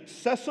it's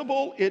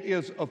accessible, it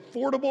is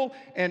affordable,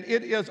 and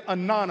it is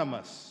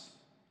anonymous.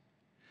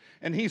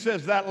 And he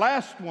says that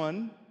last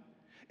one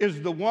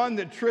is the one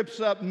that trips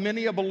up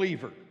many a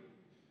believer.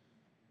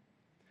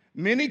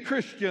 Many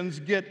Christians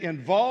get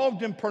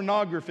involved in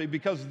pornography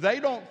because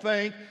they don't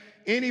think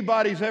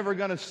anybody's ever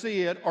going to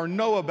see it or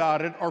know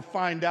about it or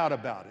find out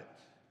about it.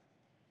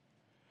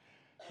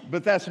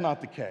 But that's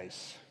not the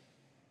case.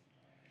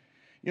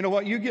 You know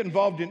what? You get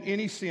involved in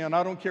any sin,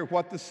 I don't care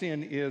what the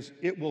sin is,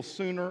 it will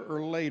sooner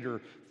or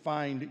later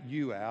find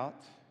you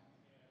out.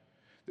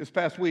 This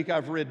past week,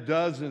 I've read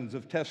dozens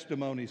of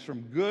testimonies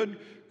from good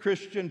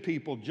Christian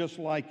people just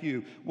like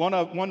you.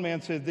 One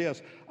man said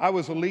this: I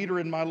was a leader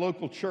in my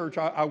local church.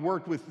 I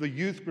worked with the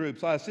youth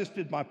groups. I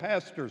assisted my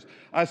pastors.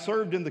 I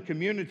served in the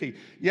community.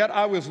 Yet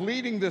I was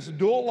leading this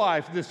dual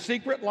life, this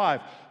secret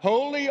life,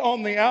 holy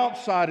on the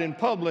outside in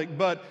public,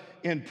 but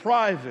in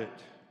private,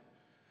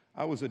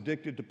 I was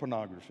addicted to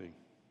pornography.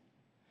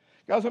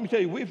 Guys, let me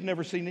tell you, we've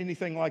never seen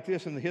anything like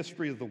this in the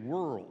history of the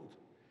world.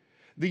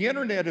 The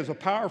internet is a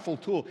powerful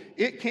tool.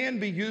 It can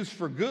be used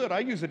for good. I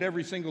use it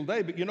every single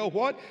day. But you know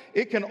what?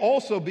 It can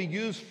also be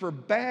used for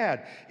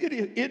bad. It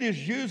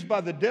is used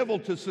by the devil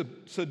to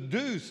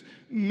seduce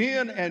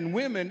men and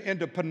women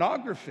into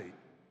pornography.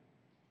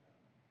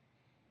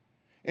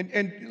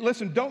 And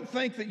listen, don't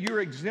think that you're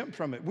exempt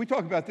from it. We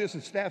talk about this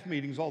in staff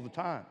meetings all the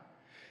time.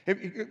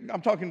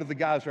 I'm talking to the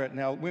guys right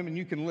now. Women,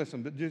 you can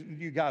listen, but just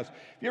you guys, have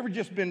you ever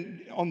just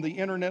been on the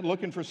internet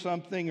looking for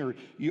something, or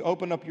you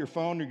open up your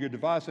phone or your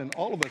device and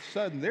all of a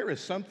sudden there is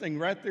something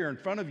right there in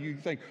front of you? You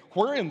think,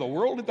 where in the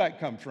world did that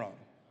come from?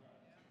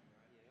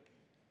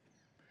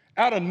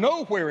 Out of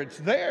nowhere, it's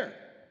there.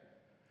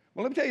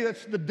 Well, let me tell you,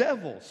 that's the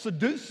devil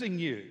seducing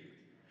you,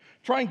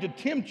 trying to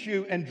tempt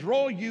you and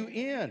draw you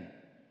in.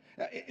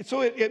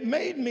 So it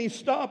made me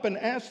stop and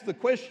ask the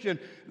question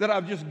that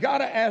I've just got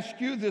to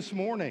ask you this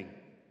morning.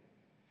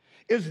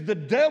 Is the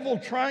devil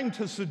trying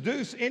to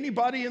seduce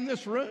anybody in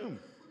this room?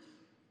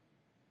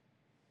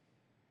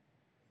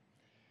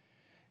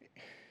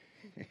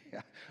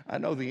 I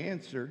know the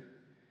answer.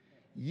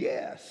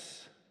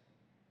 Yes.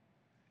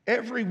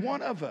 Every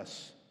one of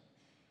us.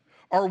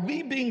 Are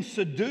we being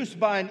seduced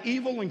by an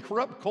evil and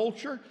corrupt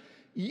culture?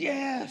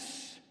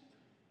 Yes.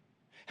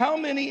 How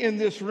many in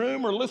this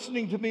room or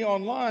listening to me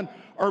online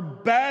are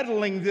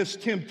battling this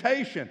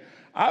temptation?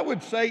 I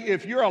would say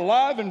if you're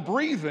alive and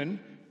breathing,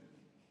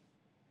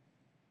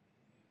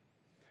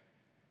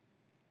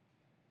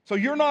 so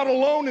you're not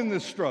alone in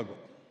this struggle.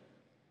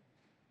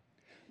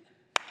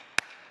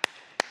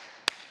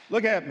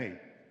 Look at me.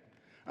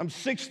 I'm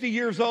 60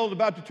 years old,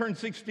 about to turn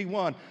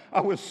 61.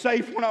 I was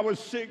saved when I was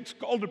 6,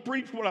 called to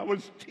preach when I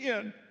was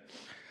 10.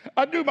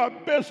 I do my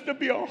best to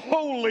be a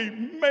holy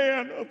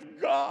man of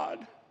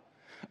God.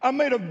 I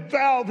made a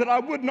vow that I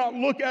would not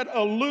look at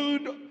a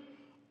lewd,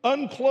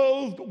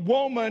 unclothed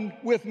woman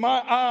with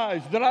my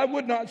eyes, that I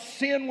would not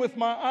sin with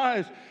my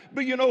eyes.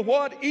 But you know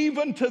what?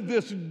 Even to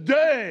this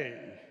day,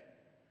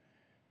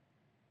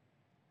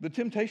 the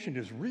temptation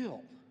is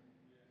real.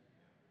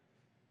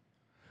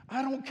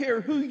 I don't care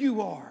who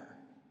you are.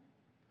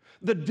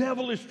 The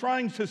devil is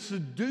trying to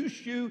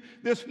seduce you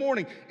this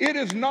morning. It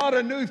is not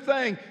a new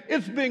thing.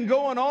 It's been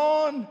going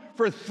on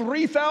for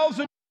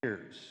 3,000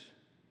 years.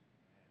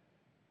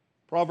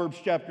 Proverbs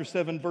chapter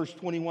 7, verse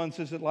 21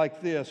 says it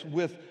like this: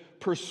 with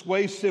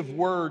persuasive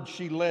words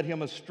she led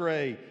him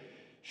astray.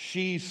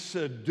 She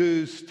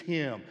seduced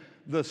him.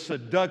 The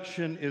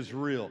seduction is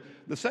real.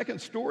 The second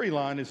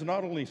storyline is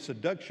not only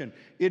seduction,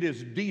 it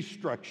is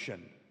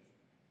destruction.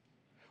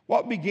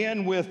 What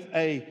began with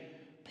a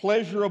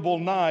pleasurable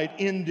night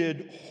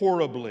ended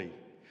horribly.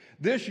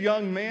 This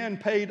young man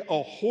paid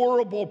a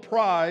horrible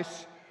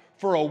price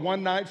for a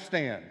one-night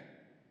stand.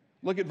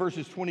 Look at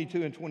verses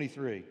 22 and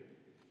 23.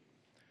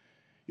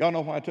 Y'all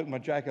know why I took my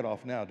jacket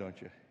off now, don't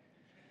you?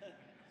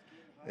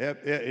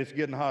 It's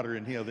getting hotter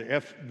in here. The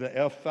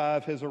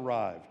F5 has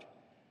arrived.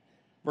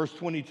 Verse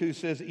 22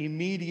 says,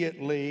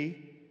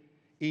 immediately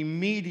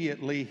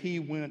he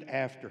went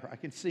after her. I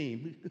can see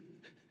him.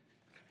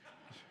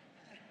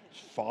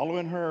 He's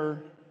following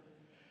her.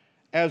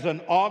 As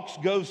an ox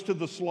goes to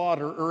the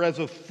slaughter, or as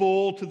a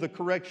fool to the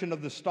correction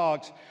of the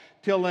stocks,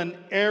 till an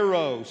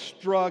arrow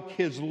struck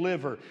his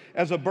liver.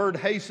 As a bird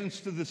hastens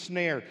to the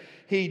snare,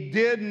 he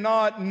did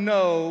not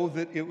know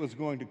that it was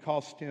going to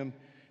cost him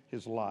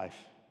his life.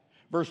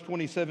 Verse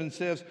 27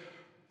 says,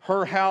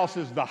 her house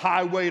is the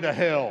highway to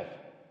hell,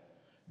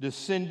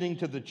 descending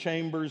to the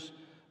chambers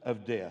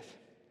of death.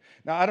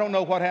 Now, I don't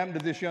know what happened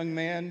to this young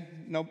man.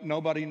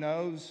 Nobody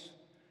knows.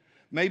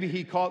 Maybe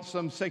he caught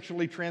some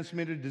sexually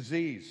transmitted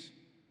disease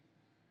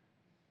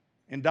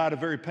and died a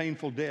very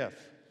painful death.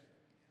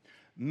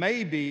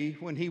 Maybe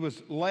when he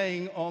was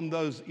laying on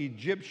those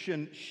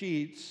Egyptian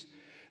sheets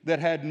that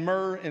had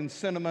myrrh and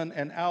cinnamon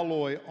and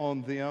aloe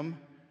on them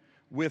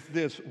with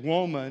this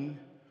woman,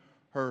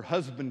 her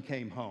husband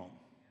came home.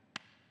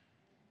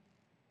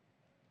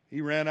 He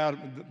ran out,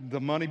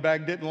 the money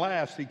bag didn't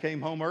last. He came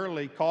home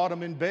early, caught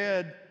him in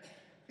bed,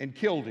 and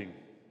killed him.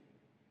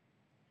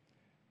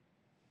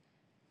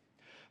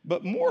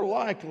 But more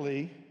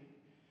likely,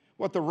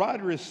 what the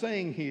writer is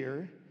saying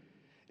here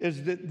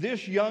is that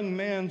this young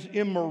man's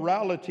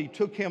immorality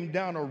took him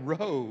down a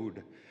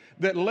road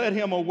that led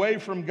him away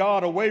from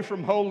God, away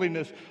from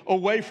holiness,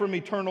 away from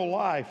eternal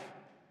life.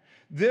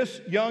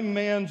 This young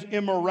man's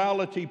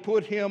immorality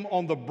put him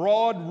on the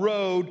broad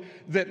road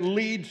that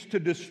leads to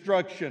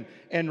destruction.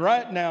 And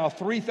right now,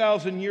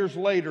 3,000 years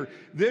later,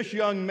 this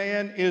young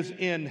man is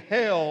in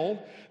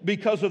hell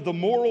because of the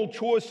moral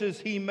choices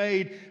he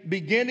made,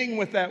 beginning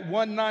with that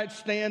one-night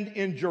stand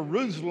in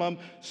Jerusalem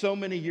so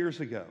many years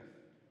ago.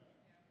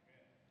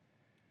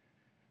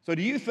 So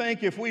do you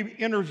think if we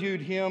interviewed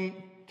him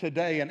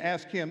today and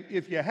asked him,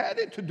 if you had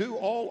it to do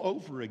all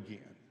over again,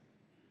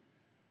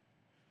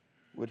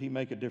 would he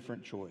make a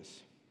different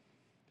choice?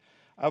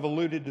 I've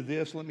alluded to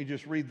this. Let me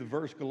just read the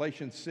verse,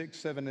 Galatians 6,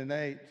 7, and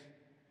 8.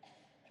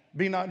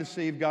 Be not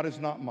deceived, God is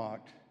not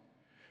mocked.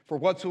 For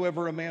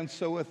whatsoever a man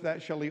soweth,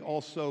 that shall he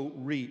also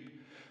reap.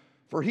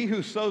 For he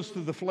who sows to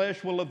the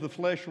flesh will of the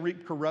flesh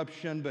reap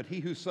corruption, but he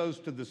who sows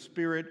to the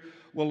Spirit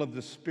will of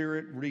the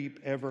Spirit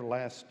reap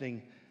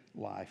everlasting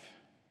life.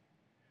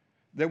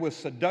 There was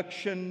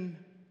seduction,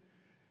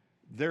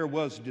 there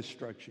was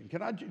destruction.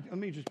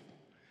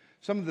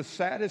 Some of the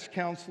saddest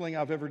counseling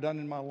I've ever done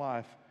in my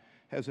life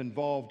has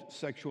involved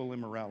sexual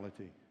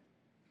immorality.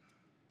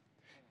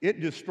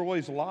 It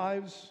destroys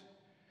lives,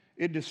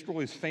 it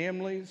destroys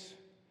families,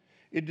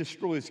 it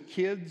destroys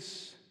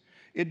kids,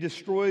 it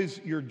destroys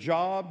your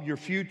job, your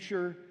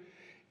future,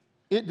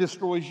 it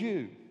destroys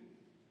you.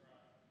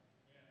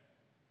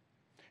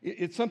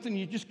 It's something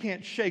you just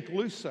can't shake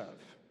loose of.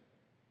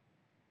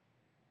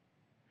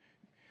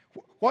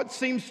 What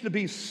seems to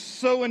be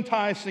so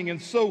enticing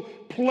and so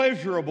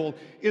pleasurable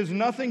is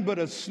nothing but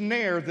a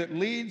snare that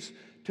leads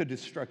to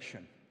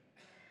destruction.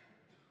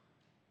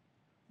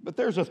 But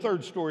there's a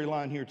third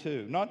storyline here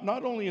too.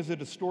 Not only is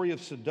it a story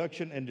of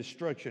seduction and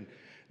destruction,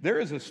 there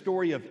is a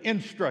story of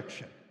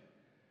instruction.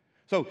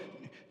 So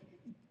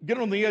get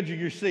on the edge of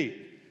your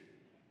seat.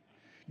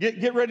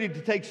 Get ready to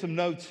take some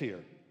notes here.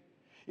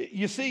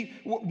 You see,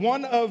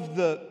 one of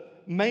the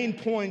main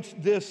points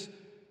this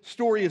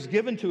story is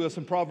given to us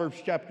in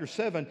Proverbs chapter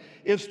 7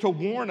 is to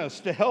warn us,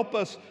 to help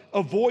us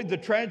avoid the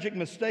tragic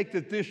mistake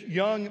that this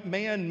young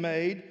man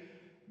made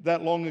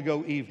that long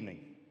ago evening.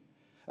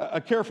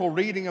 A careful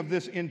reading of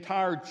this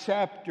entire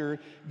chapter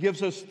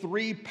gives us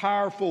three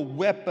powerful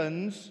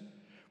weapons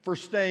for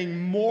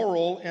staying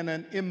moral in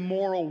an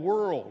immoral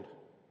world.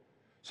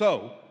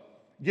 So,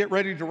 get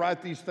ready to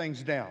write these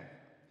things down.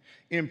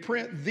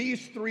 Imprint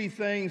these three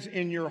things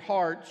in your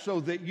heart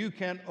so that you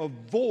can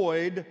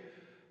avoid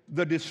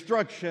the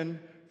destruction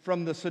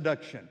from the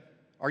seduction.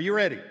 Are you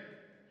ready?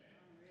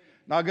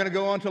 Now I'm going to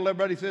go on till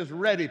everybody says,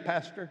 ready,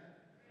 Pastor.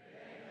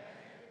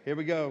 Here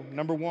we go.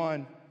 Number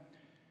one,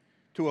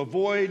 to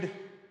avoid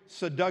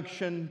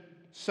seduction,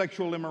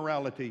 sexual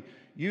immorality,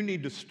 you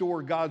need to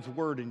store God's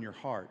word in your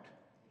heart.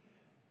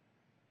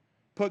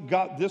 Put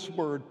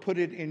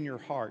it in your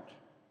heart.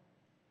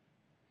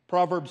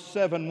 Proverbs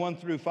 7, 1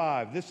 through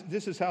 5.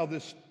 This is how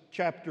this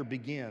chapter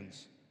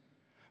begins.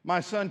 My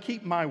son,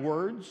 keep my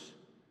words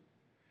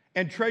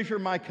and treasure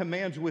my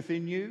commands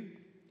within you.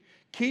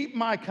 Keep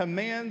my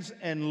commands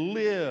and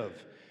live.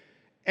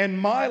 And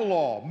my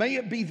law, may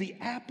it be the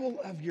apple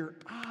of your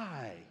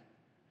eye.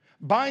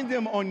 Bind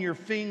them on your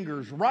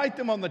fingers. Write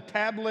them on the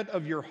tablet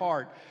of your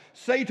heart.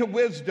 Say to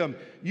wisdom,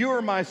 you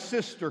are my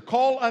sister.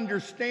 Call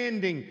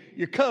understanding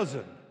your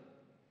cousin.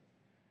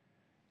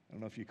 I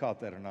don't know if you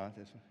caught that or not.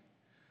 That's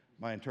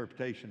my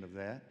interpretation of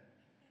that.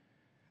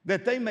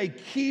 That they may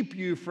keep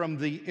you from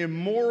the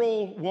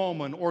immoral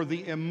woman or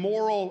the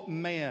immoral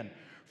man,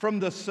 from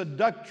the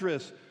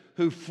seductress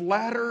who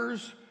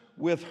flatters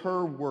with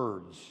her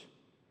words.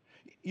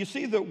 You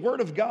see, the Word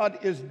of God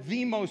is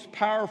the most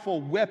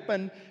powerful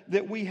weapon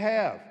that we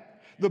have.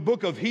 The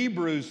book of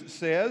Hebrews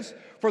says,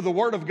 for the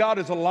Word of God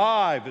is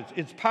alive,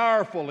 it's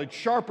powerful, it's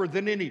sharper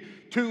than any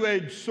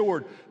two-edged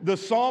sword. The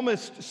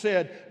psalmist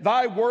said,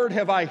 thy word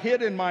have I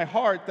hid in my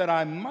heart that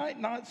I might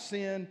not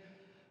sin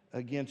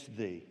against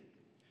thee.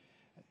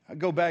 I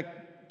go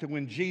back to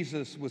when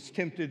Jesus was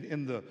tempted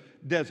in the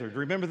desert.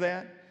 Remember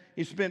that?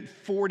 He spent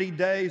 40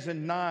 days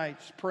and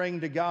nights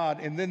praying to God,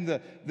 and then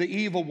the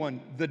evil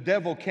one, the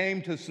devil,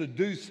 came to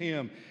seduce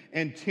him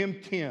and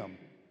tempt him.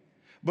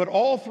 But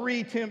all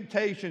three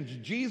temptations,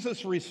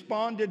 Jesus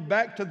responded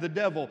back to the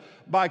devil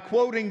by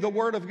quoting the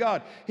Word of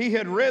God. He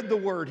had read the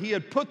Word. He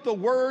had put the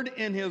Word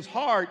in his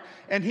heart,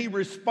 and he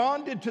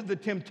responded to the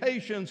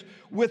temptations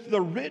with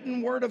the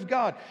written Word of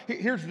God.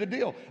 Here's the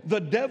deal.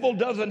 The devil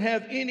doesn't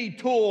have any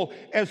tool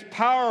as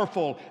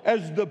powerful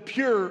as the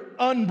pure,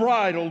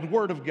 unbridled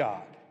Word of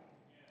God.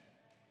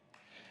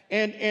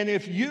 And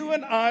if you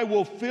and I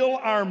will fill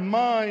our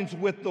minds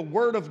with the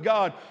Word of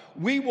God,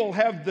 we will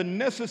have the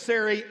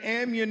necessary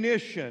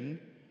ammunition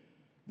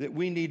that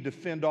we need to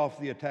fend off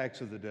the attacks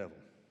of the devil.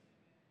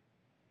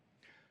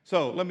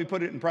 So let me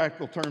put it in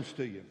practical terms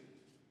to you.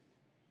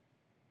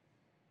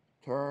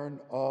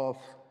 Turn off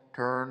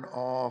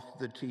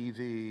the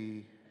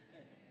TV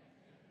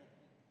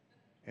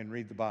and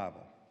read the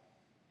Bible.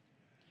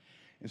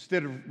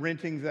 Instead of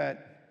renting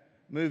that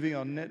movie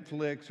on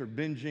Netflix or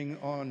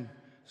binging on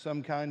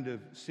some kind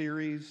of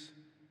series,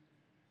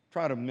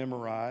 try to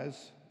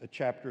memorize a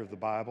chapter of the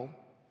Bible.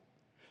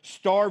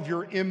 Starve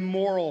your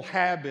immoral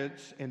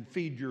habits and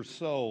feed your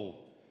soul.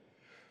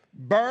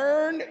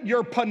 Burn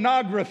your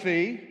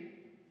pornography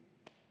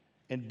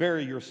and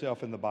bury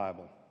yourself in the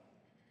Bible.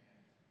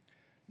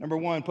 Number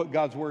one, put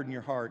God's word in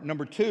your heart.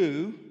 Number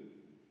two,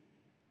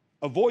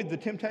 avoid the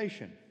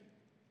temptation.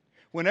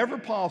 Whenever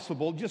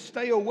possible, just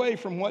stay away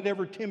from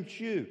whatever tempts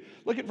you.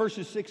 Look at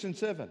verses 6 and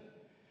 7.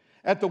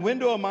 At the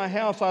window of my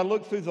house, I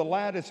looked through the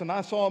lattice, and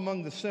I saw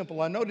among the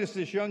simple, I noticed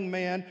this young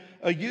man,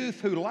 a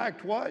youth who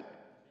lacked what?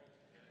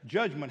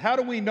 Judgment. How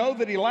do we know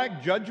that he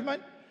lacked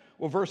judgment?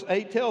 Well, verse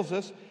 8 tells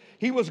us,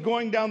 he was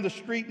going down the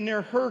street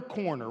near her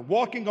corner,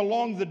 walking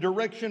along the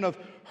direction of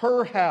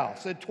her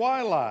house at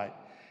twilight,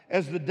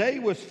 as the day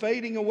was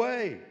fading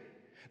away.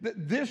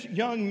 This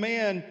young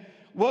man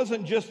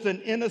wasn't just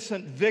an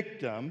innocent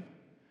victim.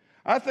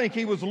 I think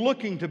he was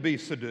looking to be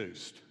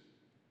seduced,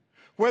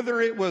 whether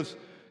it was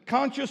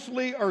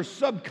consciously or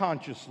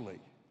subconsciously.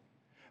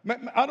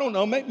 I don't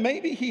know,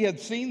 maybe he had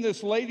seen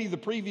this lady the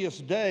previous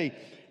day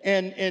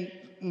and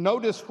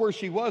noticed where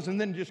she was, and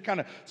then just kind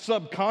of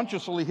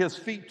subconsciously his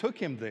feet took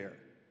him there.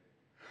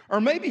 Or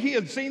maybe he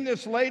had seen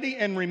this lady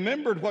and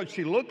remembered what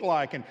she looked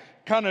like and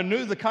kind of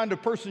knew the kind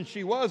of person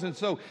she was, and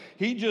so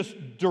he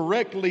just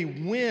directly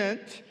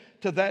went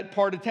to that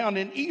part of town.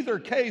 In either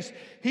case,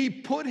 he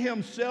put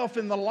himself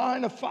in the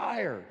line of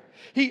fire.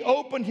 He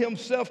opened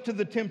himself to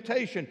the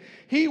temptation.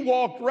 He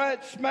walked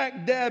right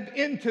smack dab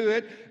into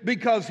it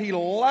because he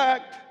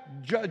lacked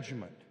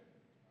judgment.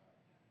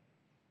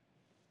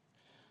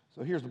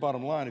 So here's the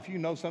bottom line. If you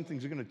know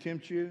something's going to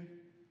tempt you,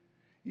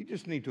 you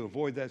just need to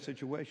avoid that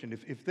situation.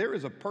 If there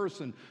is a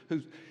person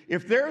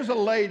if there's a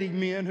lady,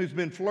 men, who's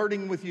been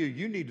flirting with you,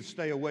 you need to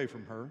stay away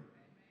from her.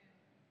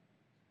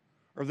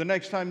 Or the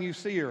next time you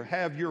see her,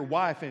 have your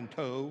wife in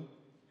tow.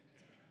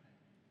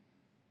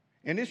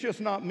 And it's just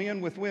not men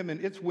with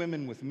women, it's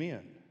women with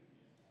men.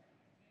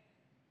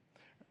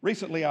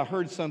 Recently, I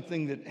heard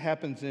something that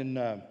happens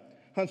in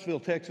Huntsville,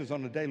 Texas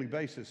on a daily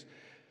basis.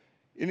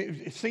 And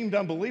it seemed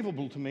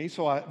unbelievable to me,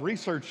 so I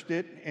researched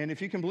it, and if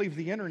you can believe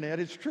the internet,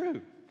 it's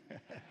true.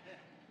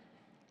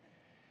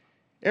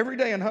 Every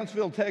day in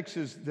Huntsville,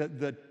 Texas,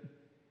 the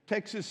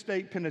Texas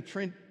State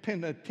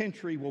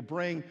Penitentiary will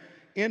bring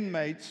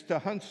inmates to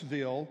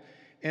Huntsville,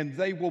 and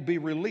they will be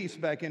released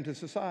back into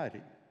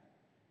society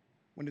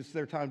when it's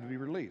their time to be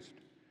released.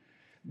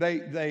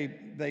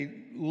 They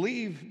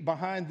leave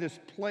behind this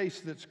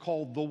place that's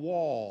called the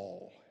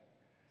Wall.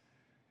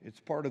 It's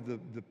part of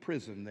the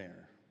prison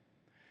there.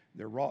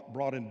 They're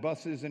brought in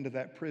buses into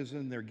that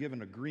prison. They're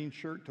given a green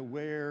shirt to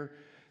wear.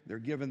 They're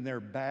given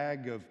their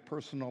bag of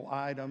personal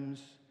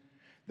items.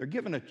 They're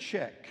given a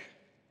check.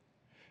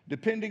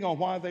 Depending on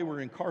why they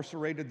were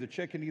incarcerated, the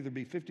check can either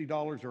be $50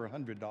 or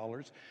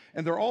 $100.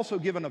 And they're also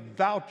given a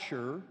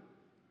voucher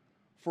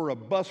for a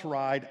bus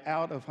ride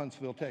out of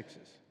Huntsville,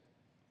 Texas.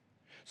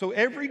 So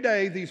every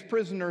day, these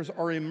prisoners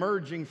are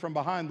emerging from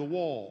behind the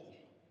wall.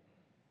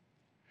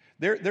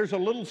 There's a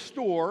little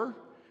store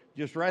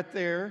just right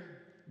there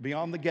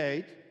beyond the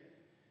gate,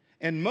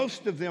 and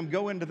most of them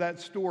go into that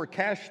store,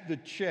 cash the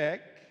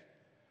check.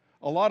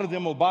 A lot of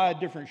them will buy a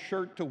different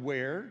shirt to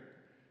wear,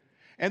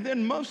 and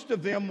then most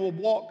of them will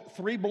walk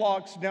 3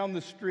 blocks down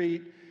the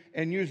street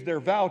and use their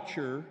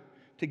voucher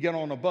to get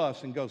on a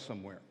bus and go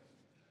somewhere.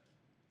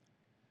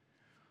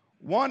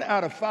 1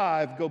 out of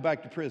 5 go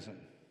back to prison.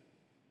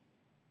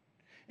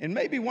 And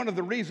maybe one of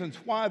the reasons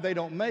why they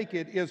don't make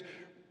it is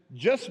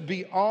just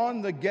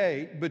beyond the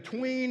gate,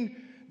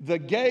 between the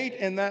gate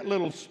and that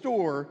little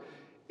store,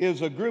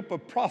 is a group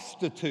of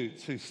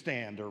prostitutes who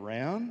stand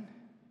around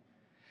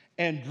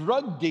and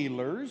drug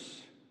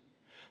dealers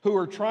who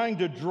are trying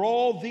to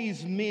draw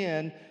these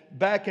men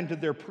back into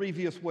their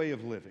previous way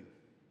of living.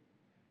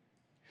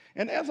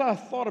 And as I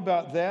thought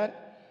about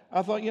that,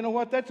 I thought, you know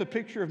what? That's a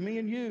picture of me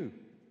and you.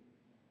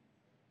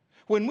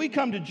 When we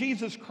come to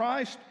Jesus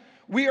Christ,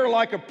 we are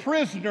like a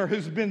prisoner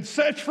who's been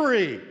set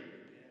free.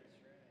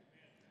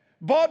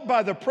 Bought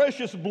by the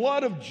precious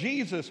blood of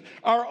Jesus.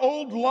 Our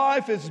old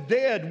life is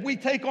dead. We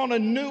take on a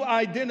new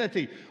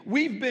identity.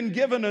 We've been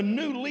given a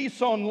new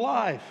lease on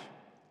life.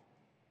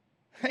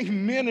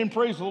 Amen and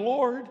praise the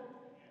Lord.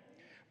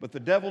 But the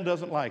devil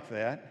doesn't like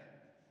that.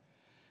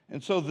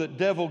 And so the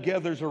devil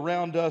gathers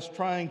around us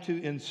trying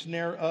to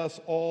ensnare us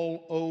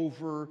all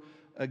over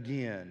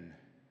again.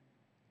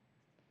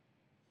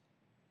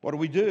 What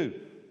do?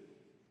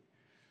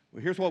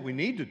 Well, here's what we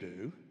need to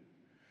do.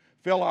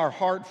 Fill our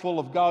heart full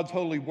of God's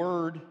holy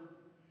word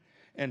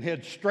and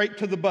head straight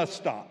to the bus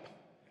stop.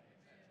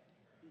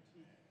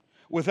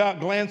 Without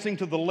glancing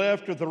to the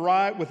left or the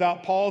right,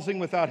 without pausing,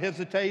 without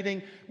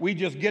hesitating, we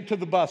just get to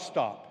the bus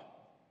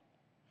stop.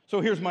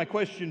 So here's my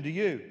question to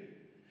you.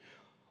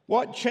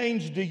 What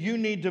change do you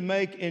need to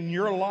make in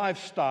your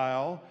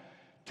lifestyle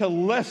to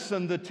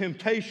lessen the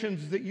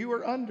temptations that you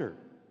are under?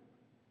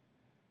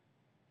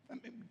 I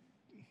mean,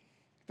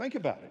 think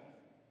about it.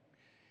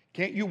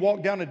 Can't you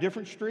walk down a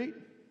different street?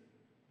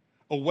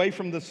 Away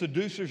from the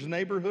seducer's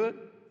neighborhood?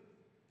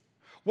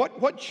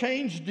 What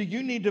change do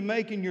you need to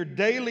make in your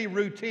daily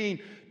routine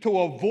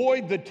to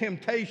avoid the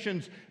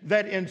temptations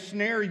that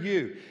ensnare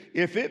you?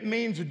 If it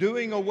means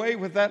doing away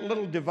with that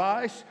little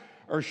device,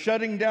 or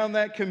shutting down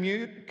that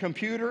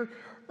computer,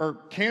 or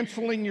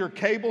canceling your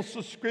cable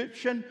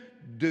subscription,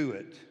 do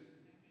it.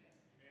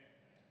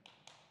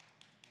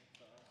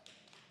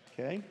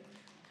 Okay?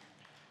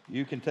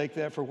 You can take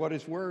that for what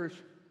it's worth.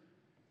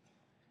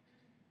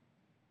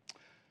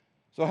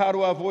 So how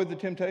do I avoid the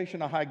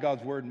temptation? I hide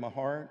God's word in my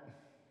heart.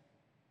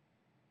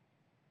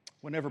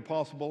 Whenever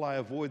possible, I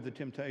avoid the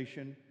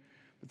temptation.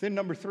 But then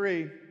number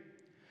 3,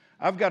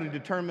 I've got to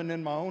determine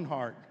in my own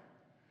heart,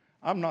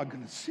 I'm not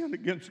going to sin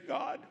against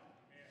God.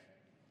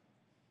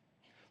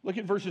 Look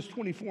at verses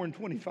 24 and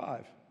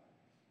 25.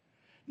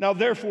 Now,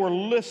 therefore,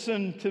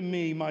 listen to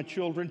me, my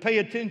children. Pay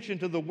attention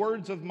to the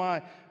words of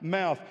my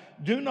mouth.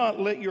 Do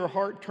not let your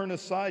heart turn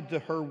aside to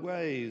her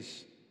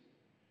ways.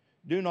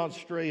 Do not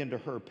stray into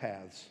her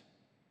paths.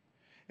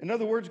 In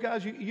other words,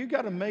 guys, you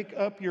got to make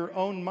up your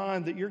own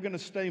mind that you're going to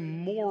stay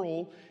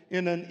moral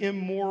in an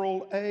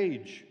immoral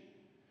age.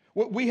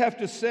 We have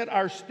to set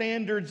our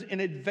standards in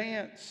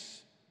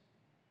advance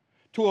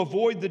to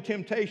avoid the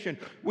temptation.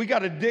 We got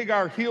to dig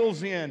our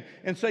heels in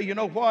and say, you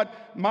know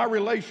what? My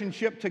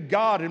relationship to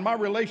God and my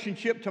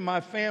relationship to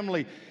my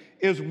family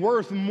is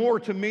worth more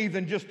to me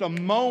than just a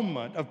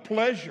moment of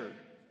pleasure.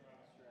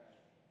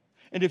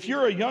 And if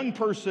you're a young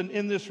person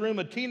in this room,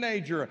 a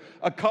teenager,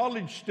 a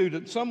college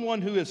student,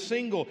 someone who is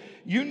single,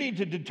 you need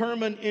to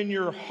determine in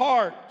your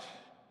heart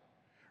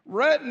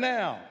right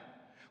now,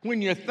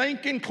 when you're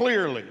thinking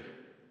clearly,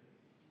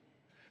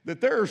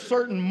 that there are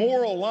certain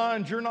moral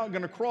lines you're not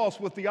going to cross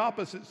with the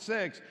opposite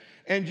sex,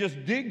 and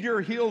just dig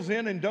your heels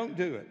in and don't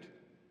do it.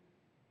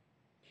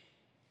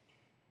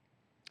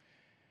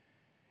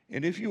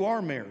 And if you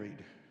are married,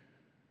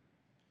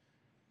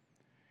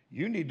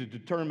 you need to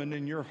determine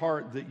in your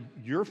heart that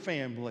your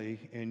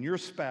family and your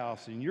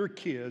spouse and your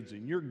kids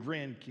and your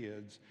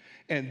grandkids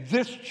and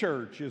this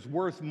church is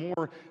worth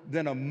more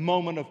than a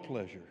moment of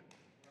pleasure.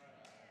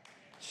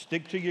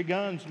 Stick to your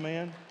guns,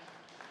 man.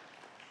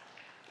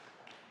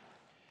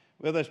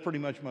 Well, that's pretty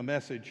much my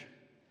message,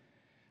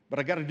 but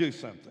I got to do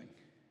something.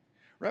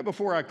 Right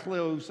before I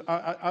close,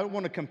 I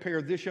want to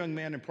compare this young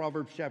man in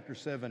Proverbs chapter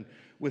 7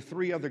 with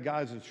 3 other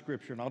guys in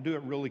Scripture, and I'll do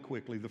it really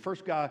quickly. The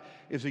first guy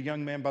is a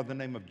young man by the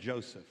name of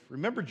Joseph.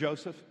 Remember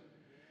Joseph?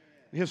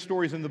 His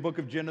story's in the book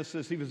of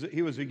Genesis.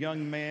 He was a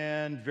young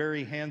man,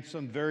 very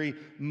handsome, very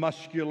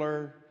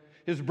muscular.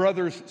 His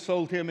brothers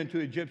sold him into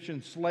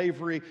Egyptian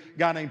slavery. A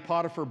guy named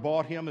Potiphar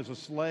bought him as a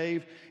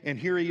slave, and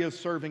here he is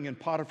serving in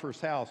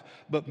Potiphar's house.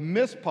 But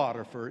Miss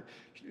Potiphar,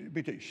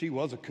 she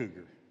was a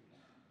cougar.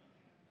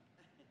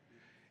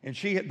 And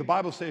the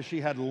Bible says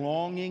she had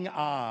longing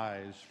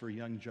eyes for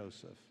young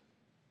Joseph.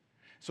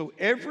 So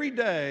every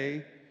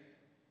day,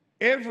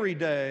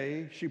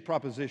 she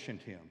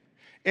propositioned him.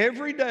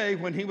 Every day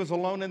when he was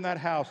alone in that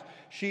house,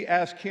 she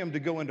asked him to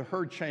go into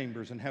her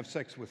chambers and have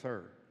sex with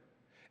her.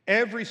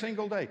 Every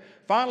single day.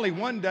 Finally,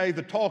 one day,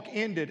 the talk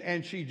ended,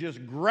 and she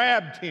just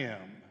grabbed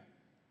him.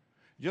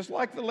 Just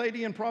like the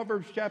lady in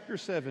Proverbs chapter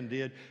 7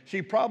 did.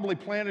 She probably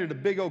planted a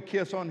big old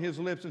kiss on his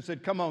lips and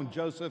said, "Come on,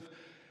 Joseph,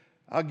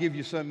 I'll give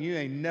you something you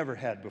ain't never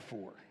had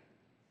before."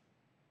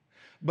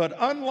 But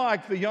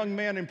unlike the young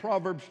man in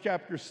Proverbs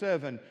chapter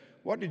 7,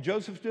 what did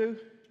Joseph do?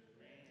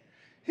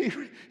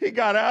 He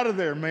got out of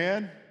there,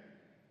 man.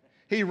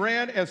 He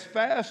ran as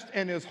fast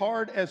and as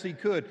hard as he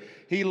could.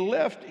 He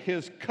left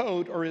his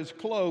coat or his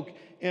cloak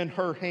in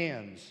her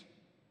hands.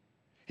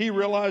 He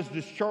realized,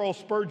 as Charles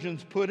Spurgeon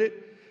put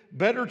it,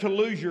 better to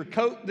lose your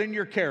coat than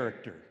your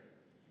character.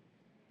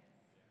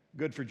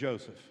 Good for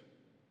Joseph.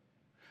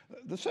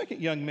 The second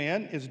young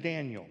man is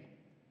Daniel.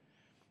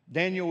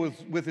 Daniel was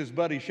with his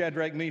buddy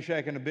Shadrach,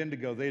 Meshach, and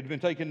Abednego. They had been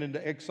taken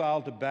into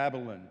exile to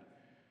Babylon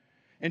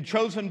and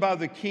chosen by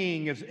the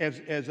king as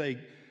a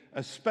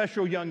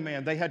special young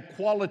man. They had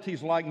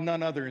qualities like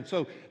none other. And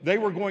so they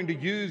were going to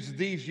use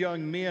these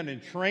young men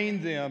and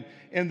train them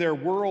in their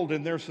world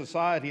and their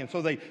society. And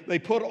so they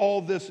put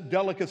all this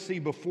delicacy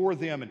before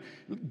them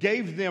and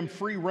gave them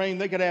free rein.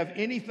 They could have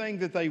anything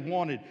that they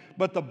wanted.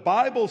 But the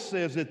Bible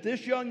says that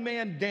this young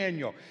man,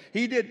 Daniel,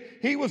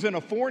 he was in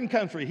a foreign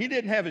country. He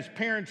didn't have his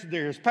parents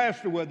there. His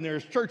pastor wasn't there.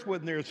 His church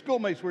wasn't there. His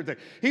schoolmates weren't there.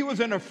 He was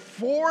in a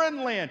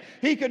foreign land.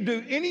 He could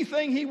do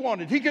anything he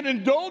wanted. He could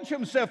indulge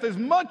himself as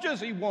much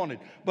as he wanted.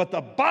 But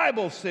the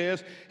Bible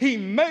says he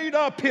made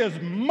up his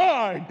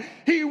mind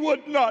he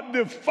would not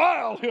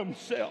defile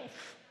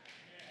himself.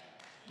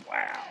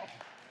 Wow.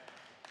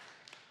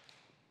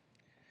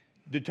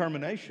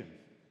 Determination.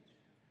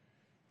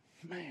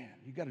 Man,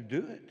 you got to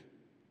do it.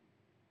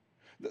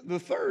 The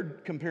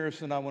third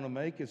comparison I want to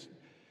make is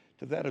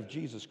to that of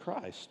Jesus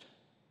Christ.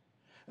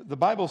 The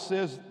Bible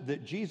says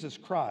that Jesus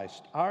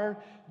Christ, our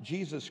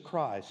Jesus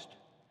Christ,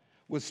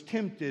 was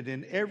tempted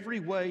in every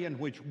way in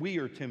which we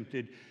are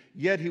tempted,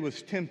 yet he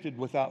was tempted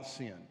without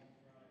sin.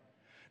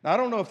 Now, I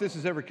don't know if this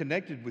is ever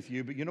connected with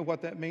you, but you know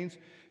what that means?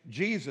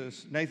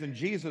 Jesus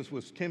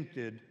was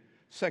tempted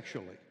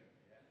sexually.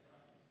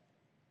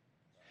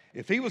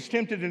 If he was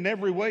tempted in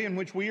every way in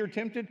which we are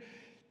tempted,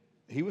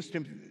 he was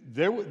tempted.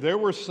 There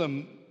were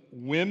some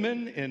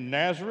women in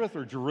Nazareth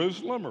or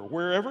Jerusalem or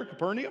wherever,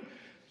 Capernaum,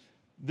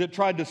 that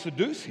tried to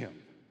seduce him.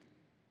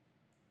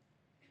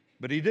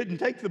 But he didn't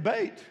take the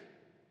bait.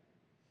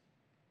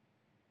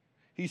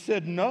 He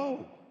said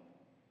no.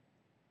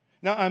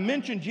 Now, I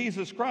mentioned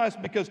Jesus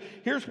Christ because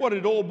here's what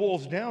it all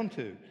boils down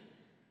to.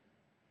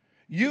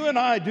 You and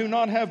I do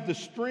not have the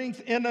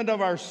strength in and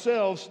of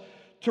ourselves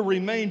to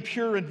remain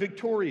pure and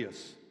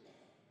victorious.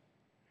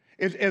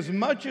 As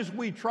much as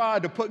we try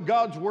to put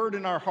God's word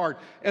in our heart,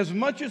 as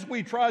much as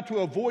we try to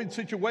avoid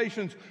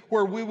situations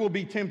where we will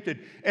be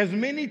tempted, as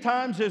many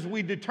times as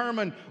we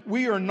determine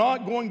we are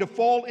not going to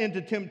fall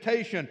into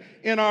temptation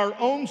in our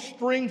own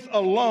strength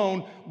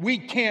alone, we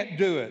can't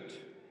do it.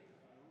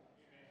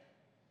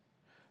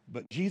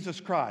 But Jesus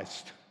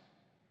Christ,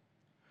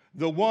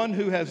 the one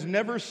who has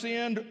never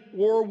sinned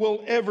or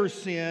will ever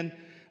sin,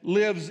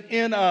 lives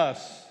in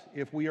us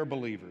if we are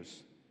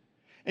believers.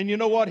 And you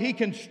know what? He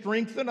can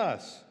strengthen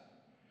us.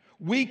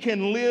 We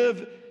can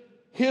live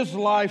his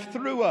life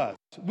through us.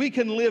 We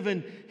can live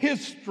in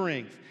his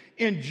strength.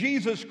 In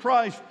Jesus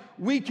Christ,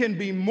 we can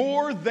be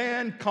more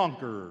than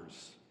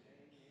conquerors.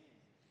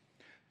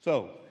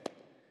 So,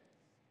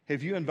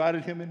 have you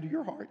invited him into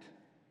your heart?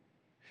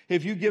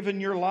 Have you given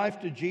your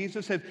life to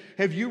Jesus?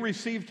 Have you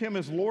received him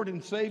as Lord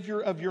and Savior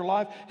of your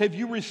life? Have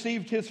you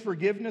received his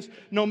forgiveness?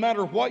 No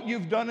matter what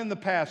you've done in the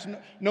past,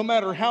 no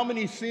matter how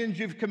many sins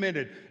you've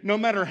committed, no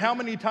matter how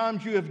many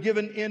times you have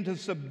given in to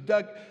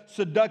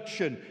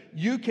seduction,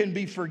 you can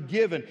be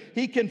forgiven.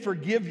 He can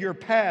forgive your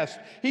past.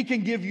 He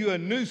can give you a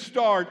new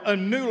start, a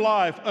new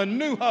life, a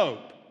new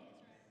hope.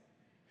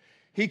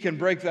 He can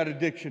break that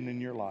addiction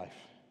in your life.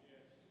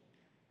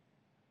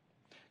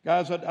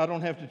 Guys, I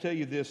don't have to tell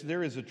you this.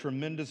 There is a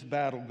tremendous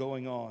battle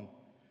going on.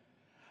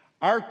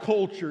 Our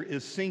culture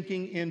is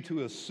sinking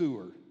into a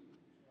sewer.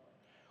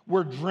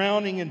 We're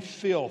drowning in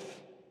filth.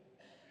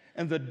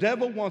 And the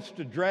devil wants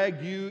to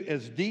drag you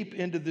as deep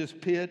into this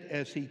pit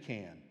as he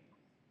can.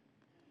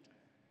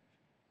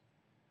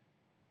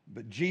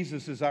 But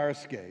Jesus is our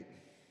escape.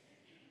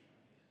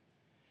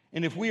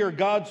 And if we are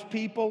God's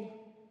people,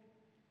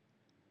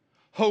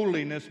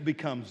 holiness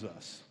becomes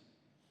us.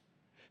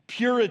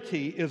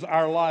 Purity is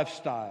our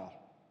lifestyle.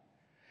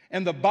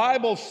 And the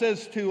Bible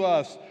says to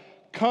us,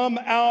 come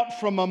out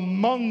from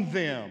among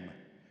them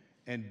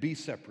and be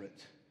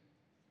separate.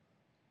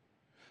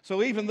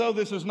 So even though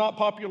this is not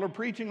popular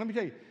preaching, let me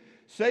tell you,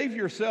 save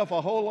yourself a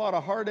whole lot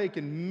of heartache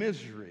and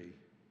misery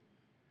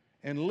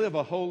and live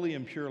a holy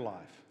and pure life.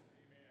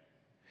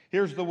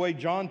 Here's the way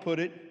John put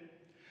it.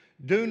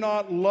 Do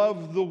not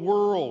love the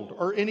world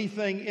or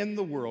anything in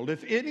the world.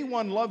 If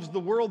anyone loves the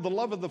world, the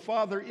love of the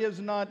Father is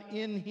not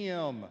in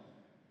him.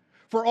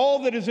 For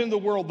all that is in the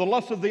world, the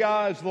lust of the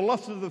eyes, the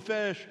lust of the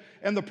flesh,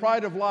 and the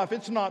pride of life,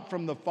 it's not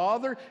from the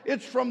Father,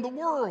 it's from the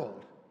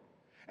world.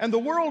 And the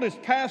world is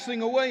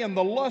passing away and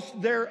the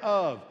lust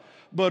thereof.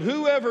 But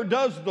whoever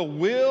does the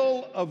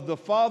will of the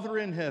Father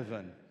in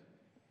heaven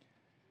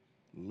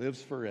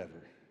lives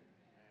forever.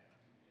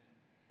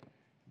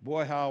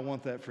 Boy, how I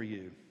want that for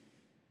you.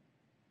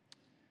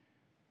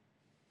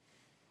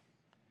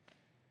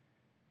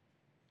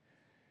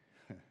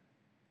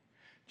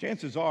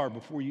 Chances are,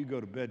 before you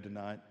go to bed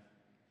tonight,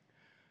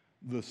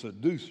 the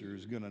seducer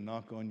is going to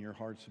knock on your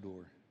heart's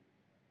door.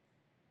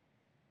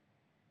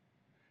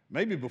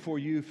 Maybe before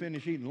you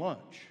finish eating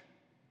lunch,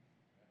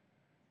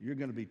 you're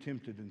going to be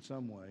tempted in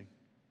some way.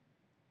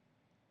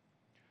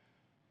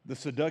 The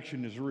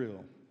seduction is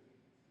real.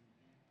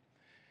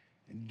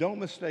 And don't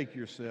mistake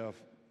yourself,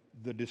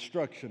 the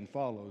destruction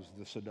follows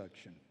the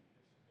seduction.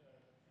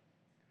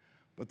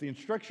 But the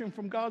instruction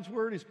from God's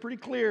Word is pretty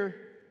clear.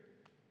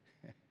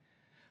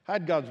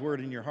 Hide God's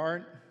Word in your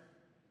heart.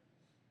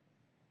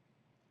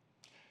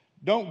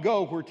 Don't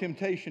go where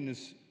temptation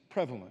is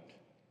prevalent.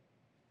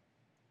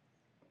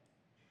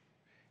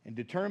 And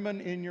determine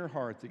in your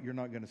heart that you're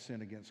not going to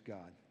sin against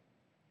God.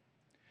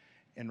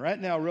 And right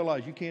now,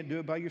 realize you can't do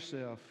it by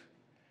yourself.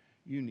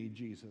 You need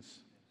Jesus.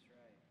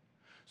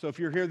 So if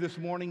you're here this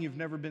morning, you've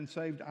never been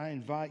saved, I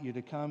invite you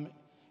to come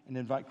and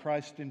invite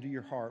Christ into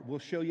your heart. We'll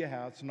show you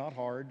how. It's not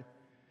hard.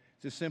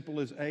 It's as simple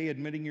as A,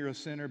 admitting you're a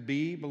sinner,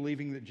 B,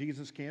 believing that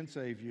Jesus can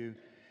save you,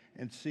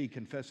 and C,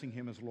 confessing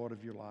him as Lord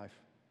of your life.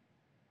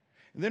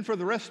 And then for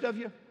the rest of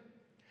you,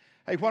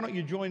 hey, why don't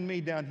you join me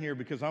down here,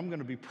 because I'm going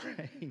to be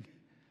praying,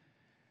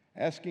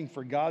 asking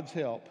for God's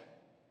help,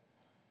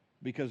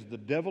 because the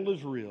devil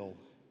is real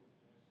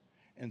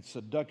and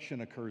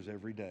seduction occurs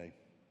every day.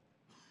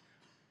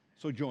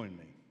 So join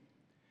me.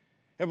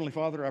 Heavenly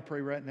Father, I pray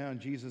right now in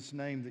Jesus'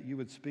 name that you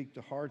would speak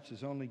to hearts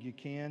as only you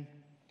can.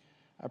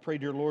 I pray,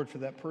 dear Lord, for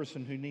that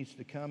person who needs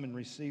to come and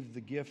receive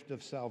the gift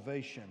of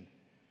salvation.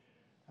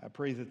 I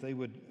pray that they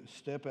would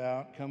step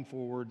out, come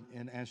forward,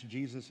 and ask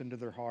Jesus into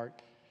their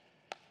heart.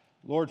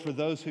 Lord, for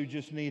those who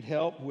just need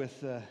help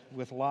with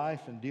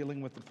life and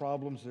dealing with the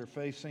problems they're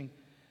facing,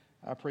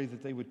 I pray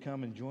that they would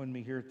come and join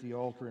me here at the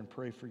altar and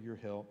pray for your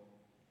help.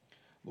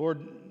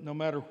 Lord, no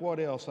matter what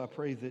else, I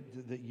pray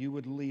that you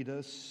would lead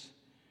us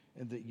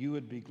and that you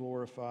would be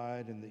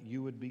glorified and that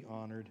you would be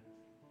honored.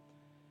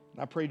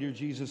 And I pray, dear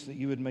Jesus, that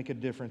you would make a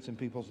difference in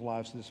people's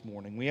lives this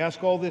morning. We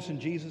ask all this in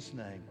Jesus'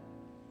 name.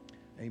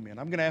 Amen.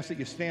 I'm going to ask that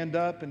you stand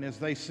up, and as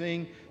they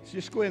sing,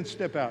 just go ahead and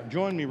step out.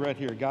 Join me right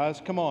here,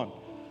 guys. Come on.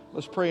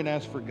 Let's pray and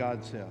ask for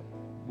God's help.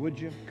 Would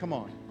you? Come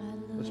on.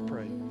 Let's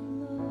pray.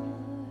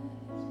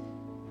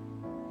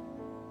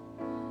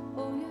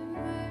 Oh, your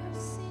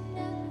mercy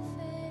never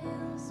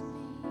fails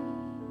me.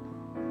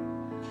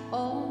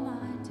 All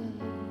my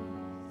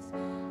days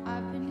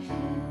I've been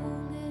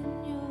held in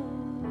your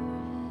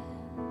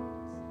hands.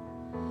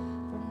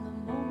 From the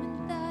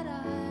moment that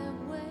I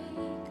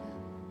wake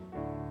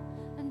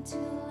up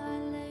until I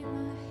lay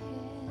my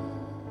head,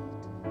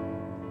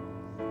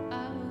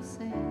 I will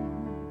sing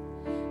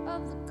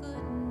of the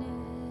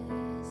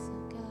goodness of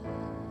God.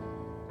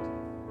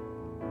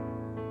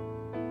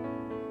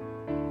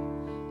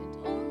 And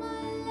all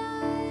my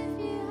life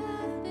you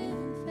have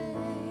been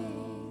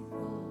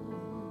faithful.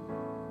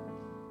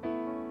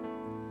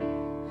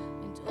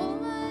 And all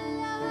my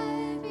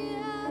life you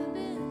have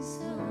been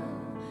so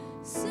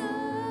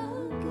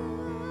good.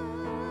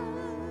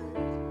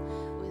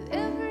 With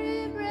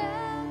every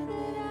breath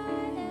that I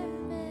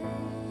am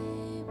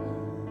able,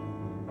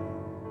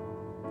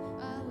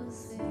 I will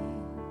sing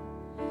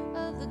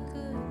of the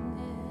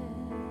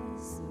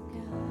goodness of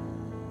God.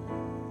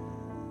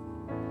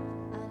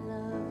 I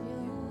love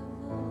your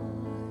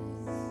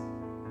voice.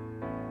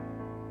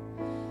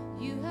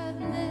 You have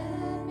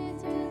led me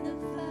through the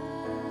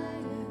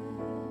fire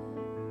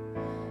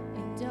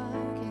in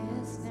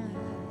darkest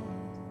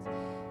night.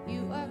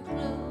 You are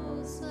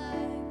close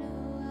like no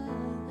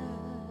other.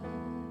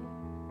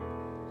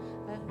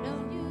 I've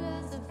known you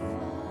as a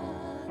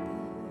father.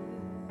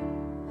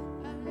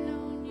 I've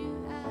known you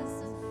as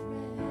a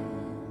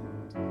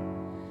friend.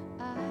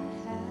 I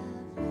have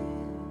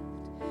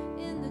lived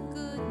in the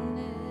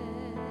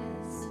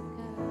goodness of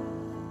God.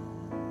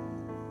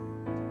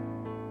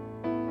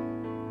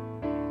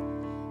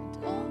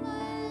 And all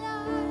my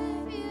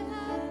life you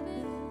have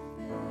been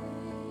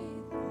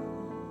faithful.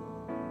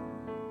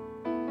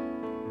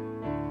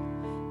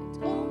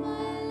 And all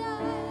my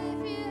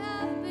life you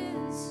have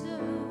been so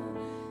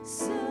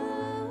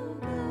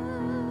good.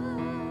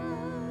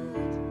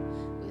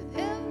 With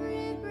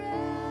every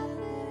breath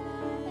that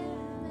I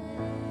am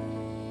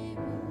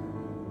able,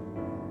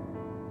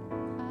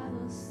 I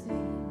will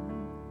sing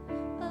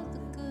of the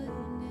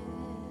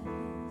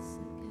goodness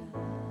of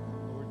God.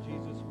 Lord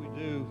Jesus,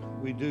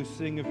 we do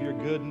sing of your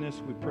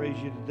goodness. We praise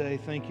you today.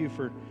 Thank you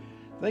for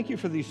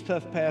these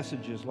tough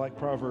passages like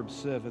Proverbs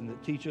 7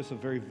 that teach us a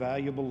very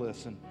valuable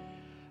lesson.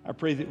 I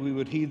pray that we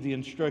would heed the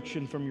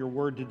instruction from your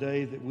word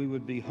today, that we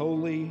would be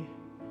holy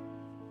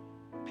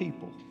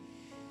people.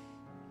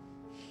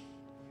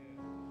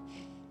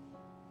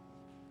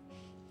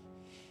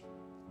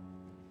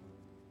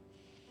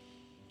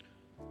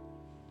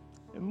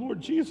 And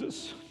Lord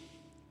Jesus,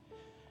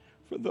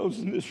 for those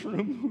in this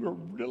room who are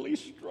really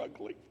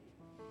struggling,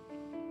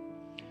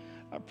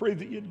 I pray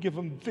that you'd give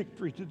them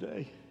victory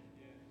today.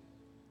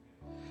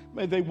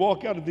 May they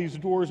walk out of these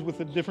doors with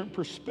a different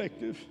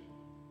perspective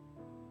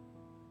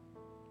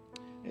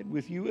and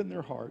with you in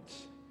their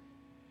hearts.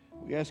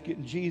 We ask it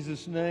in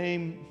Jesus'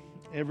 name.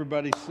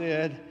 Everybody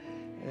said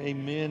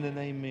amen and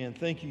amen.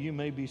 Thank you. You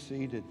may be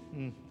seated.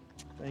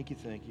 Thank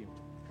you.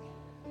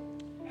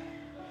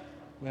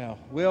 Wow.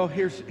 Well,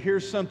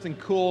 here's something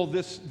cool.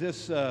 This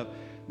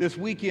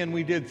weekend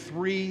we did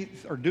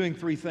doing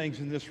three things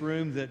in this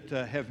room that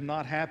have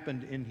not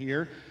happened in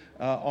here.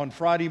 On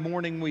Friday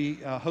morning we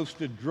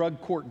hosted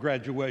drug court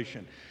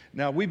graduation.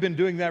 Now we've been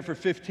doing that for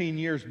 15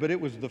 years, but it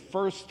was the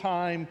first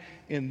time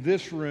in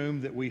this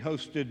room that we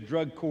hosted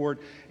drug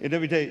court. And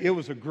every day, it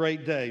was a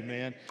great day,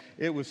 man.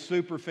 It was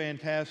super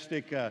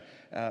fantastic.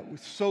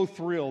 So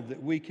thrilled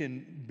that we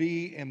can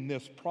be in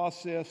this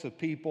process of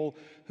people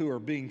who are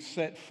being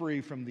set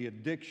free from the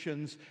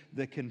addictions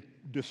that can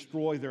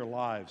destroy their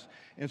lives.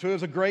 And so it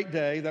was a great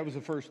day. That was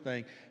the first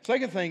thing.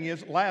 Second thing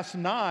is, last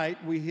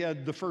night we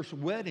had the first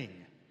wedding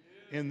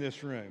in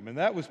this room, and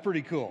that was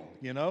pretty cool,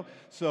 you know?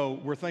 So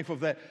we're thankful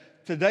for that.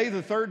 Today,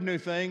 the third new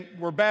thing,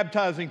 we're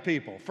baptizing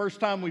people. First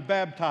time we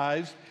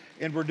baptized,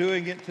 and we're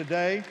doing it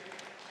today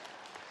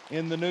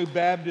in the new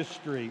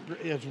baptistry.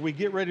 As we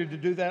get ready to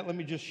do that, let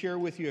me just share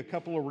with you a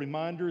couple of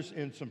reminders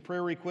and some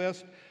prayer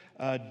requests.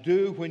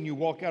 When you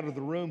walk out of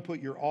the room, put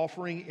your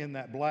offering in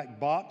that black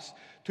box.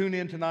 Tune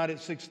in tonight at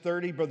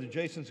 6:30. Brother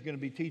Jason's going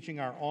to be teaching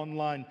our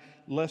online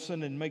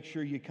lesson, and make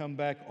sure you come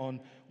back on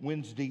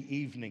Wednesday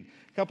evening.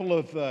 A couple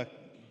of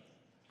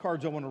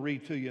cards I want to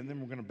read to you, and then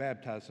we're going to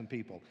baptize some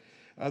people.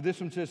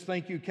 This one says,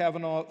 "Thank you,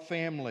 Cavanaugh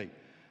family.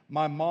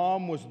 My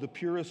mom was the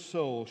purest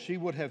soul. She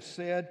would have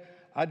said,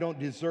 'I don't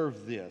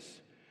deserve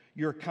this.'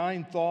 Your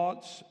kind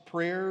thoughts,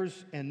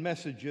 prayers, and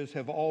messages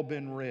have all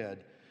been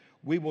read.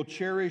 We will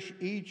cherish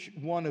each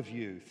one of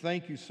you.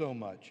 Thank you so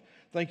much.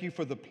 Thank you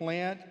for the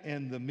plant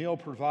and the meal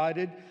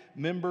provided.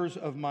 Members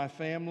of my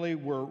family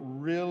were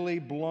really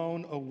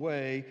blown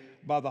away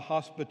by the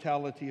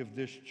hospitality of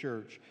this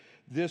church.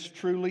 This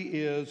truly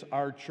is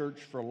our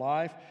church for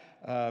life.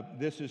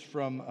 This is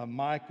from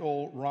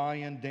Michael,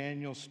 Ryan,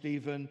 Daniel,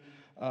 Stephen,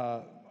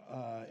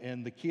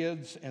 and the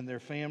kids and their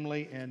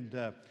family.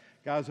 And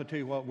guys, I tell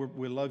you what,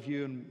 we love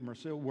you. And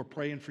Marcel, we're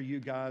praying for you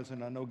guys.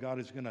 And I know God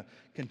is going to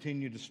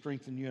continue to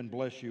strengthen you and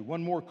bless you.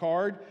 One more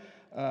card.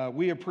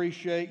 We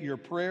appreciate your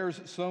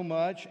prayers so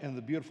much. And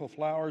the beautiful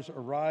flowers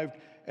arrived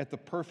at the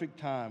perfect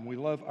time. We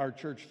love our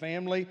church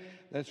family.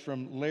 That's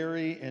from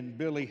Larry and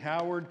Billy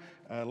Howard.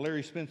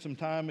 Larry spent some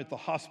time at the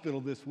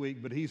hospital this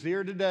week, but he's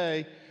here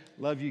today.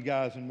 Love you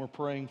guys, and we're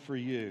praying for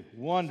you.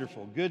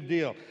 Wonderful. Good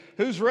deal.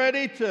 Who's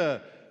ready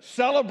to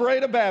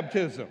celebrate a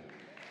baptism?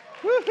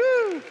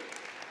 Woohoo!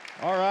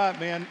 All right,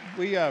 man.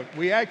 We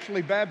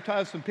actually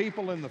baptized some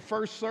people in the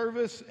first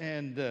service,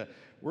 and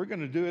we're going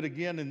to do it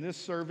again in this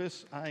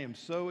service. I am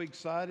so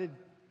excited.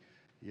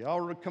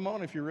 Y'all come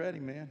on if you're ready,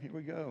 man. Here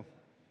we go.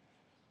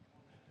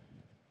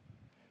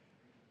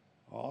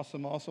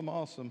 Awesome, awesome,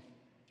 awesome.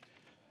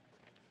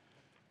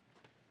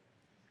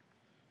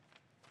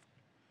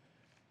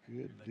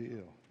 Good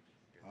deal.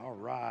 All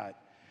right.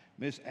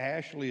 Miss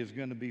Ashley is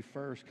going to be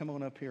first. Come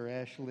on up here,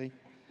 Ashley.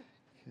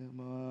 Come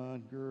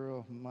on,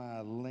 girl.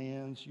 My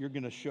lens. You're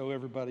going to show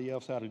everybody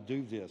else how to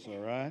do this, all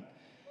right?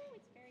 Oh,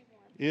 it's very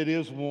warm. It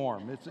is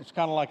warm. It's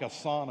kind of like a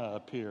sauna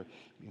up here.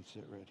 You can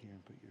sit right here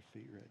and put your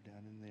feet right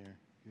down in there.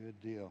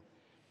 Good deal.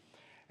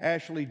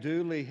 Ashley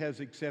Dooley has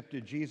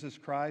accepted Jesus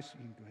Christ.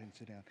 You can go ahead and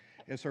sit down.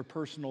 As her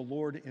personal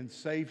Lord and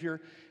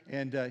Savior.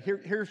 And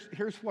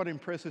here's what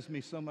impresses me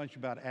so much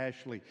about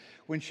Ashley.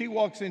 When she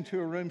walks into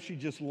a room, she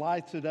just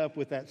lights it up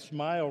with that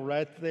smile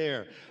right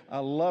there. I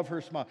love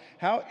her smile.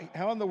 How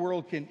in the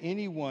world can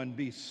anyone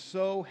be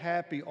so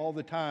happy all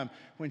the time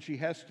when she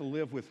has to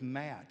live with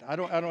Matt? I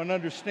don't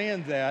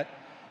understand that.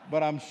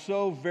 But I'm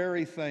so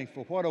very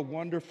thankful. What a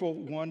wonderful,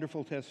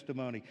 wonderful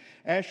testimony.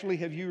 Ashley,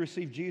 have you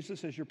received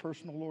Jesus as your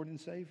personal Lord and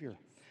Savior?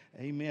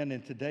 Amen.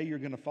 And today you're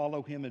going to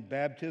follow him in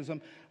baptism.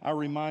 I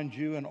remind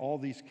you and all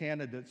these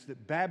candidates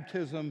that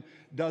baptism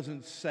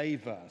doesn't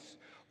save us.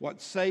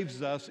 What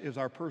saves us is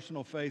our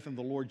personal faith in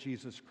the Lord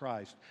Jesus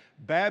Christ.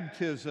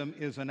 Baptism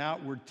is an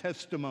outward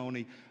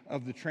testimony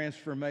of the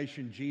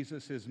transformation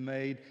Jesus has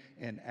made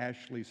in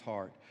Ashley's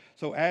heart.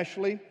 So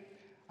Ashley,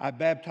 I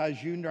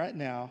baptize you right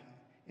now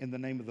in the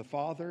name of the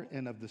Father,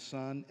 and of the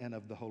Son, and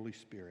of the Holy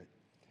Spirit.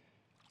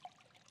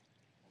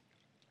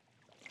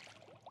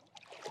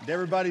 And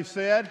everybody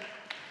said,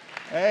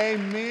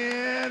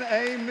 amen,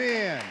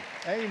 amen,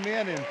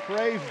 amen, and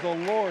praise the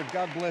Lord.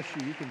 God bless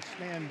you. You can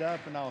stand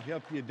up, and I'll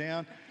help you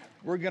down.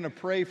 We're going to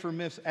pray for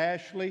Miss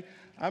Ashley.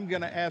 I'm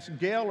going to ask,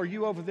 Gail, are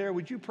you over there?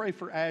 Would you pray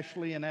for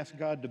Ashley and ask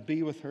God to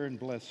be with her and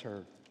bless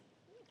her?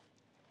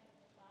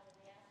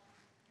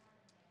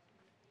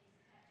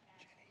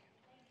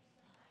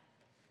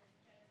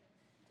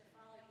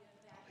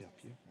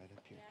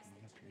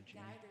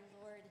 Guide her,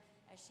 Lord,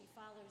 as she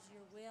follows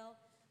your will.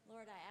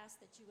 Lord, I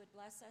ask that you would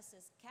bless us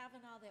as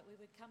Cavanaugh, that we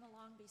would come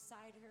along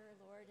beside her,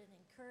 Lord, and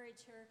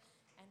encourage her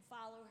and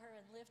follow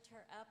her and lift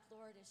her up,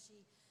 Lord, as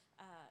she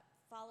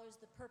follows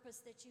the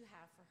purpose that you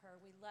have for her.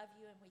 We love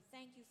you and we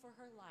thank you for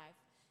her life.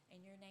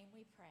 In your name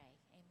we pray.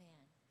 Amen.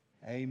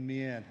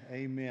 Amen.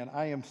 Amen.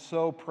 I am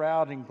so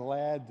proud and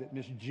glad that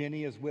Miss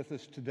Jenny is with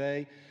us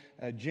today.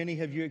 Jenny,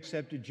 have you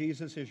accepted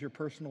Jesus as your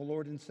personal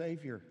Lord and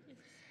Savior? Yes.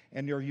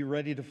 And are you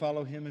ready to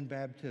follow him in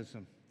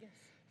baptism? Yes.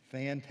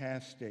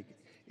 Fantastic.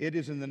 It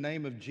is in the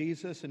name of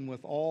Jesus and with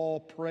all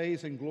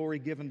praise and glory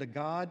given to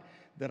God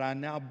that I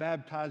now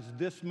baptize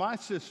this, my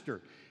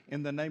sister,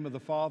 in the name of the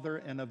Father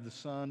and of the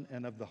Son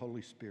and of the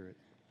Holy Spirit.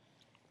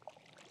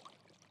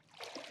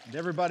 And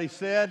everybody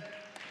said,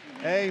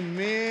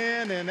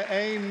 amen and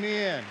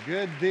amen.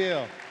 Good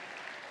deal.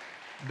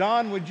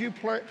 Don, would you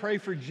pray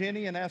for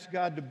Jenny and ask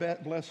God to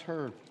bless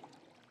her?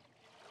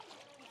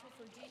 Thankful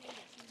for Jenny that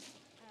she's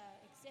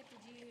accepted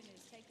you and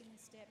has taken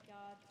this step,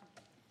 God,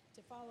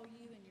 to follow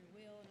you and your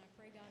will. And I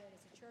pray, God, that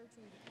as a church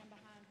we would come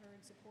behind her and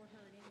support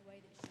her in any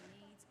way that she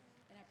needs.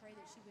 And I pray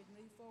that she would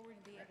move forward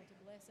and be able to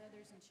bless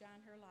others and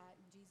shine her light.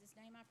 In Jesus'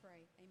 name I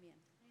pray. Amen.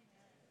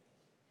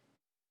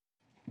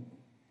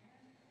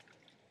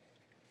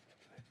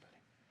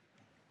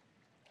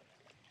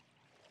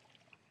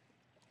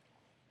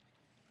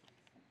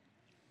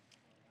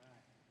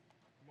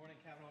 Morning,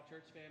 Cavanaugh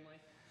Church family.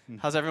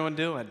 How's everyone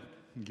doing?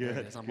 Good, There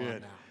it is. I'm good.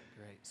 on now.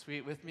 Great.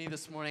 Sweet. With me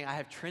this morning, I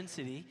have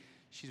Trinity.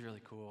 She's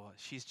really cool.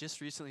 She's just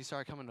recently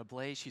started coming to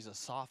Blaze. She's a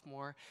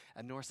sophomore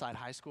at Northside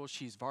High School.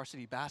 She's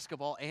varsity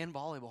basketball and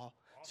volleyball.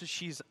 So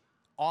she's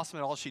awesome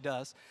at all she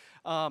does.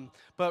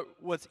 But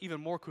what's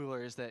even more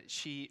cooler is that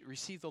she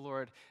received the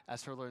Lord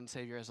as her Lord and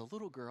Savior as a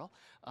little girl,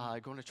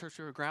 going to church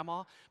with her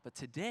grandma. But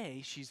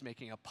today, she's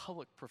making a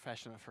public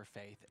profession of her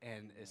faith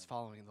and is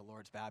following the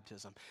Lord's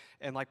baptism.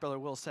 And like Brother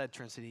Will said,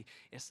 Trinity,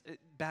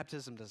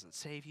 baptism doesn't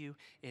save you.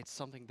 It's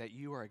something that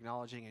you are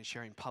acknowledging and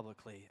sharing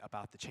publicly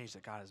about the change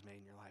that God has made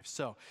in your life.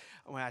 So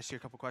I want to ask you a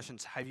couple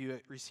questions. Have you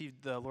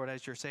received the Lord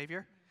as your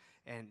Savior?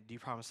 And do you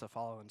promise to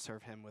follow and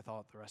serve him with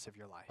all the rest of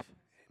your life?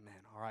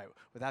 Amen. All right.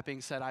 With that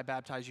being said, I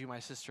baptize you, my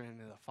sister, in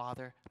the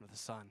Father, and of the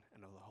Son,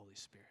 and of the Holy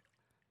Spirit.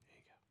 There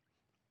you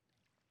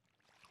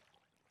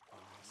go.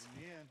 Awesome.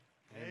 Amen.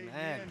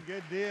 Amen.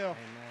 Good deal. Amen.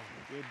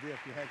 Good deal.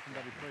 If you had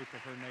somebody pray for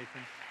her,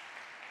 Nathan.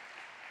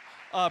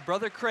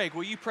 Brother Craig,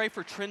 will you pray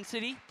for Trin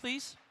City,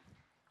 please?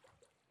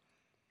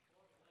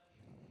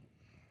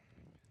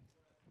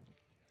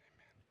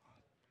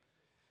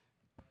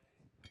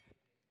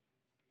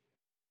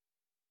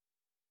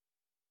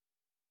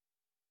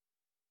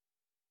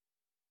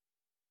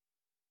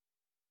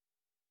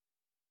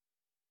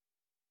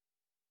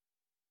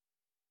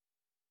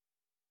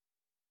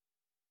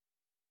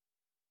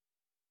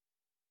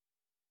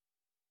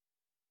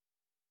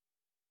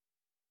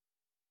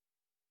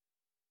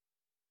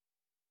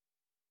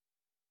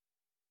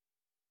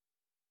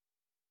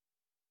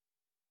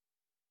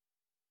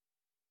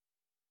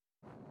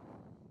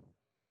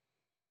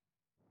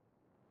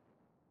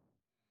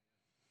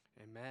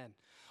 Amen.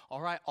 All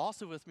right.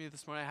 Also with me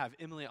this morning, I have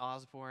Emily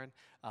Osborne,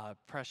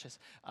 precious.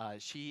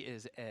 She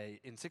is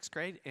in 6th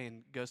grade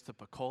and goes to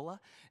Pecola,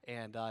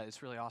 and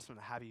it's really awesome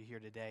to have you here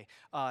today.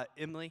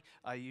 Emily,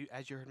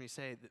 as you heard me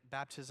say,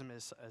 baptism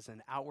is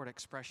an outward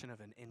expression of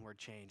an inward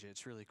change.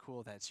 It's really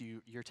cool that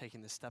you're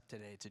taking this step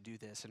today to do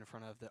this in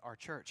front of our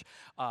church.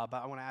 But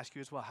I want to ask you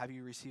as well, have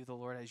you received the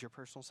Lord as your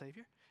personal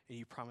Savior? And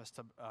you promise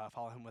to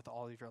follow him with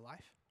all of your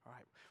life? All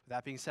right. With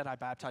that being said, I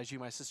baptize you,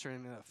 my sister,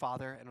 in the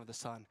Father, and of the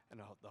Son, and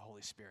of the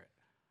Holy Spirit.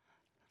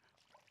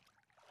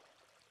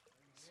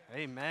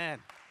 Amen.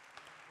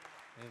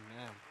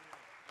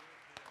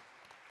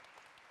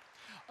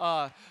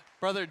 Amen.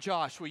 Brother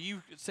Josh, will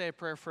you say a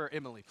prayer for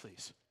Emily,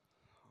 please?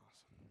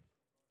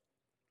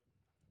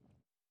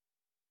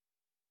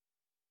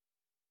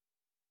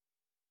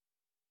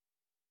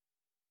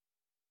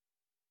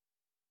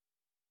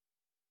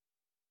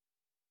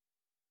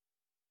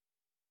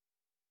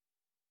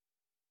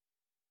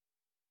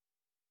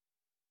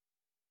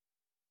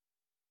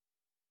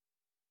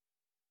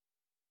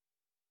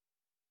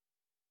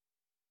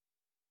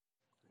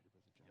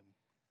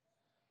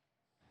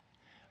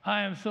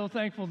 I am so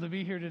thankful to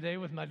be here today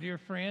with my dear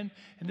friend,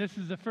 and this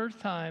is the first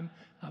time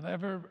I've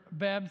ever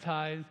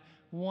baptized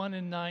 1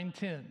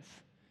 9/10,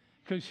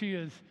 because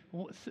she's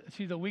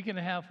a week and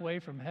a half away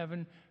from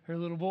having her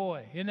little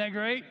boy. Isn't that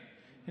great?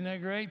 Isn't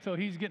that great? So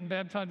he's getting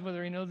baptized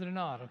whether he knows it or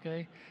not,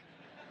 okay?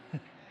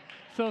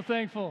 So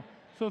thankful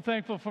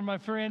for my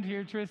friend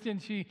here, Tristan.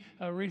 She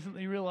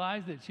recently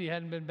realized that she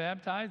hadn't been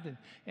baptized,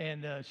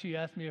 and she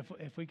asked me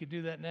if we could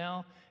do that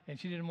now, and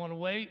she didn't want to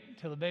wait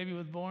till the baby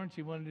was born.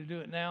 She wanted to do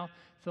it now,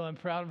 so I'm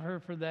proud of her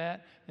for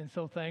that, and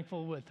so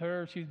thankful with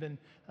her. She's been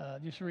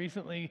just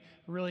recently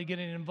really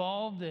getting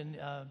involved and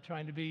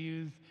trying to be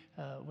used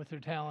with her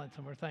talents,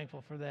 and we're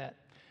thankful for that.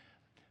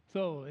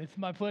 So it's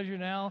my pleasure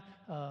now.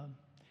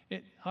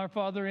 Our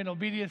Father, in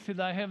obedience to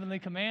thy heavenly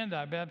command,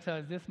 I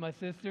baptize this, my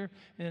sister,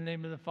 in the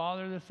name of the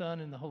Father, the Son,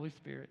 and the Holy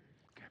Spirit.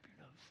 Grab your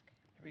nose.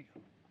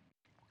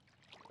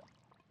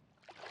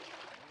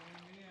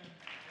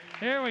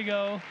 Here we go. There we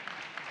go.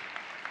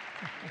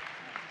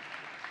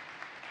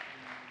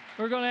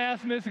 We're going to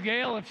ask Miss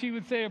Gail if she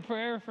would say a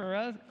prayer for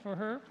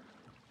her.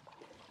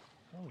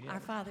 Oh, yeah. Our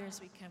Father, as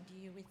we come to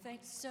you,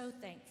 so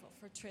thankful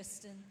for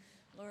Tristan,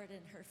 Lord,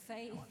 and her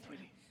faith.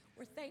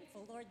 We're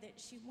thankful, Lord, that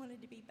she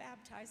wanted to be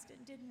baptized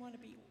and didn't want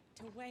to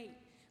wait.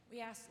 We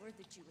ask, Lord,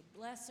 that you would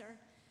bless her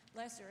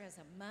as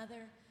a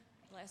mother,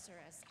 bless her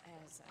as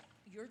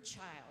your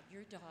child,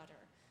 your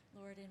daughter,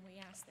 Lord, and we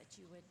ask that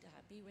you would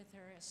be with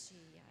her as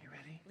she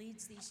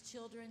leads these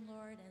children,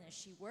 Lord, and as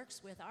she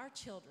works with our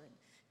children.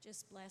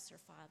 Just bless her,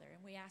 Father,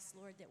 and we ask,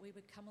 Lord, that we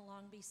would come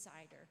along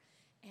beside her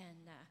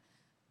and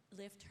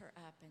lift her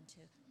up and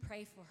to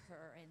pray for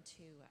her and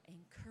to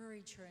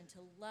encourage her and to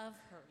love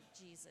her,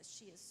 Jesus.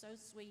 She is so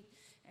sweet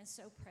and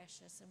so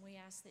precious, and we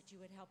ask that you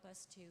would help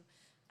us to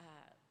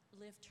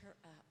lift her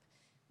up.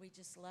 We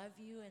just love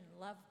you and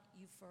love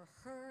you for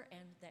her,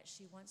 and that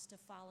she wants to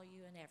follow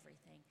you in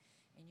everything.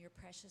 In your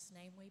precious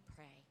name we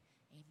pray.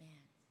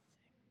 Amen.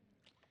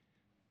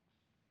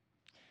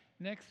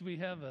 Next, we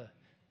have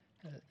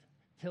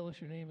tell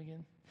us your name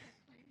again.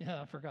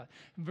 Yeah, I forgot.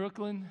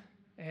 Brooklyn.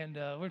 And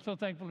we're so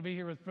thankful to be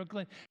here with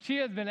Brooklyn. She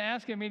has been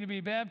asking me to be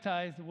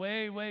baptized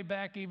way, way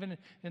back, even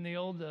in the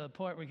old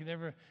part. We could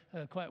never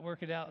quite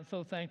work it out. I'm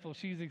so thankful.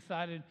 She's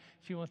excited.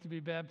 She wants to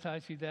be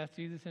baptized. She's asked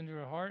Jesus into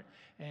her heart,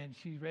 and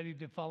she's ready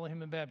to follow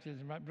him in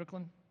baptism. Right,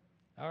 Brooklyn?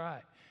 All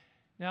right.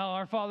 Now,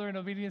 our Father, in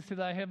obedience to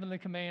thy heavenly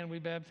command, we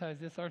baptize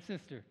this, our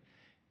sister,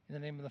 in the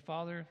name of the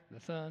Father, the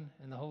Son,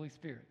 and the Holy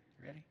Spirit.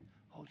 Ready?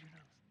 Hold your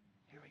nose.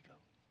 Here we go.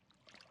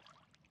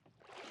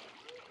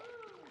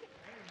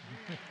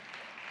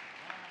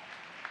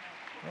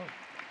 Oh,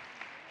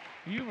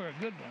 you were a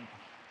good one.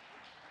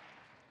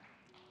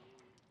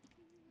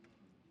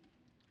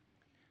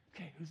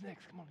 Okay, who's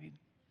next? Come on, Eden.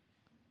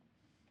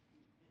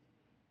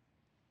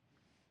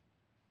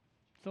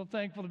 So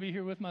thankful to be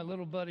here with my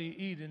little buddy,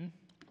 Eden.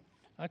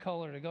 I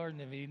call her the Garden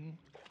of Eden.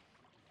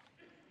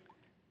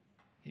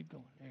 Keep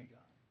going. There you go.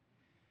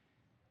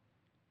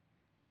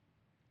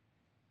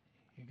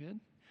 You good?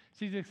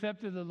 She's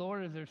accepted the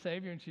Lord as her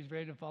Savior, and she's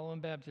ready to follow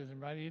in baptism.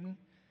 Right, Eden?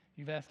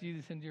 You've asked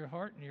Jesus into your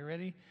heart, and you're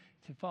ready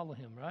to follow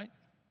him, right?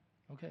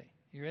 Okay,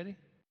 you ready?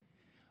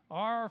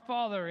 Our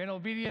Father, in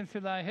obedience to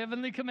thy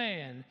heavenly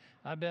command,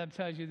 I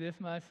baptize you this,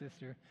 my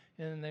sister,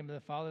 in the name of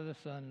the Father, the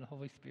Son, and the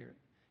Holy Spirit.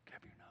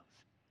 Grab your nose.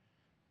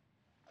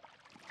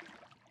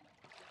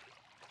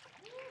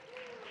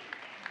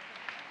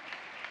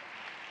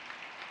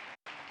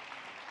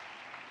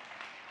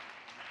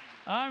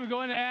 I'm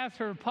going to ask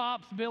her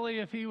pops, Billy,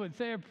 if he would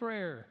say a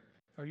prayer.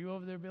 Are you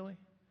over there, Billy?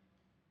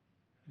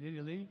 Did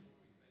he leave?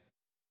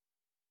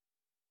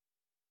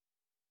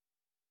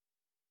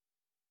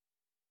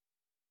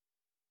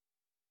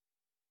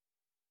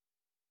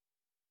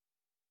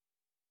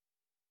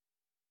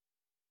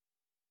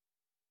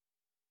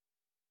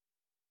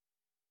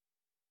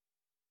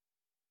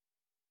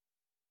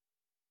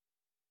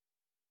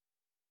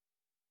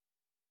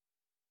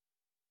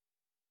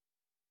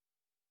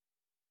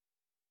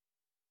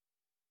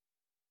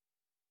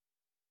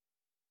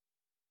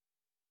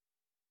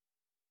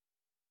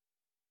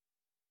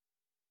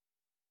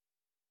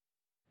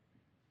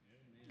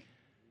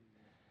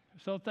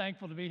 So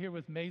thankful to be here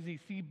with Maisie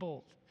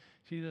Seabolt.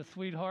 She's a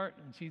sweetheart,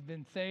 and she's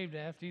been saved,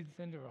 asked Jesus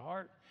into her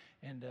heart,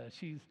 and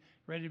she's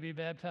ready to be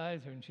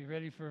baptized, and she's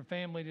ready for her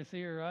family to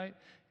see her, right?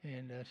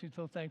 And she's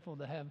so thankful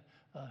to have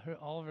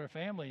all of her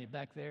family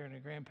back there and her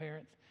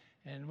grandparents,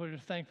 and we're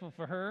just thankful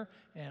for her,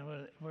 and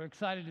we're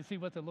excited to see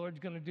what the Lord's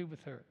going to do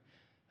with her.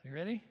 Are you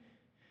ready?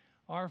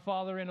 Our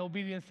Father, in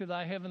obedience to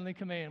thy heavenly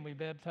command, we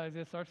baptize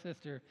this, our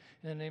sister,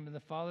 in the name of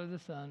the Father, the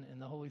Son,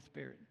 and the Holy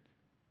Spirit.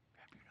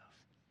 Grab your nose.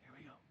 Here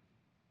we go.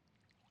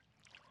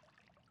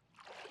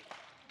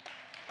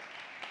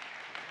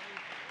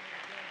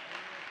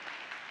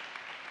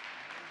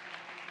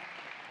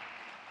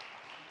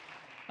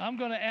 I'm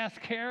going to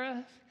ask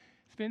Kara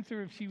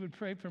Spencer if she would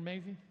pray for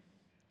Maisie.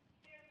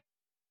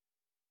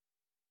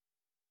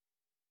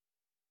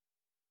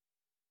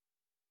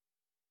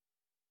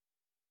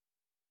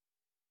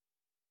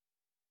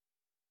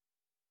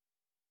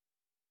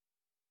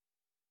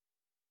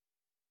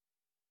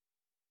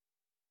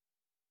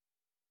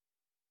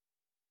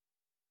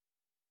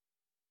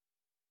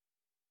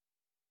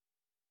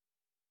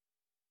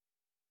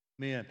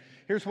 Amen.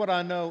 Here's what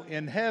I know.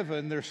 In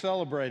heaven, they're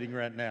celebrating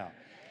right now.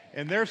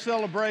 And their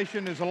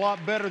celebration is a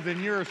lot better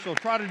than yours, so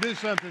try to do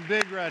something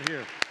big right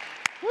here.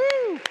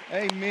 Woo!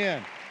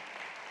 Amen.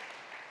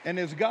 And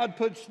as God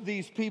puts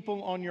these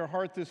people on your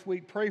heart this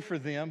week, pray for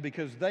them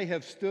because they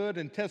have stood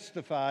and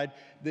testified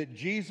that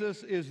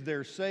Jesus is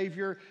their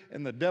Savior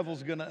and the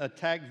devil's going to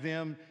attack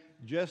them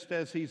just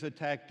as he's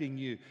attacking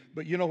you.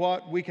 But you know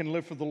what? We can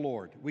live for the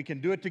Lord. We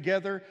can do it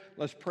together.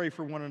 Let's pray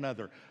for one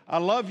another. I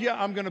love you.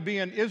 I'm going to be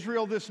in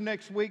Israel this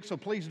next week, so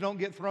please don't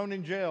get thrown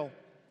in jail.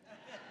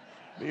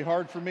 Be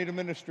hard for me to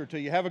minister to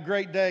you. Have a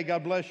great day.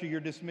 God bless you. You're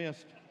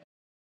dismissed.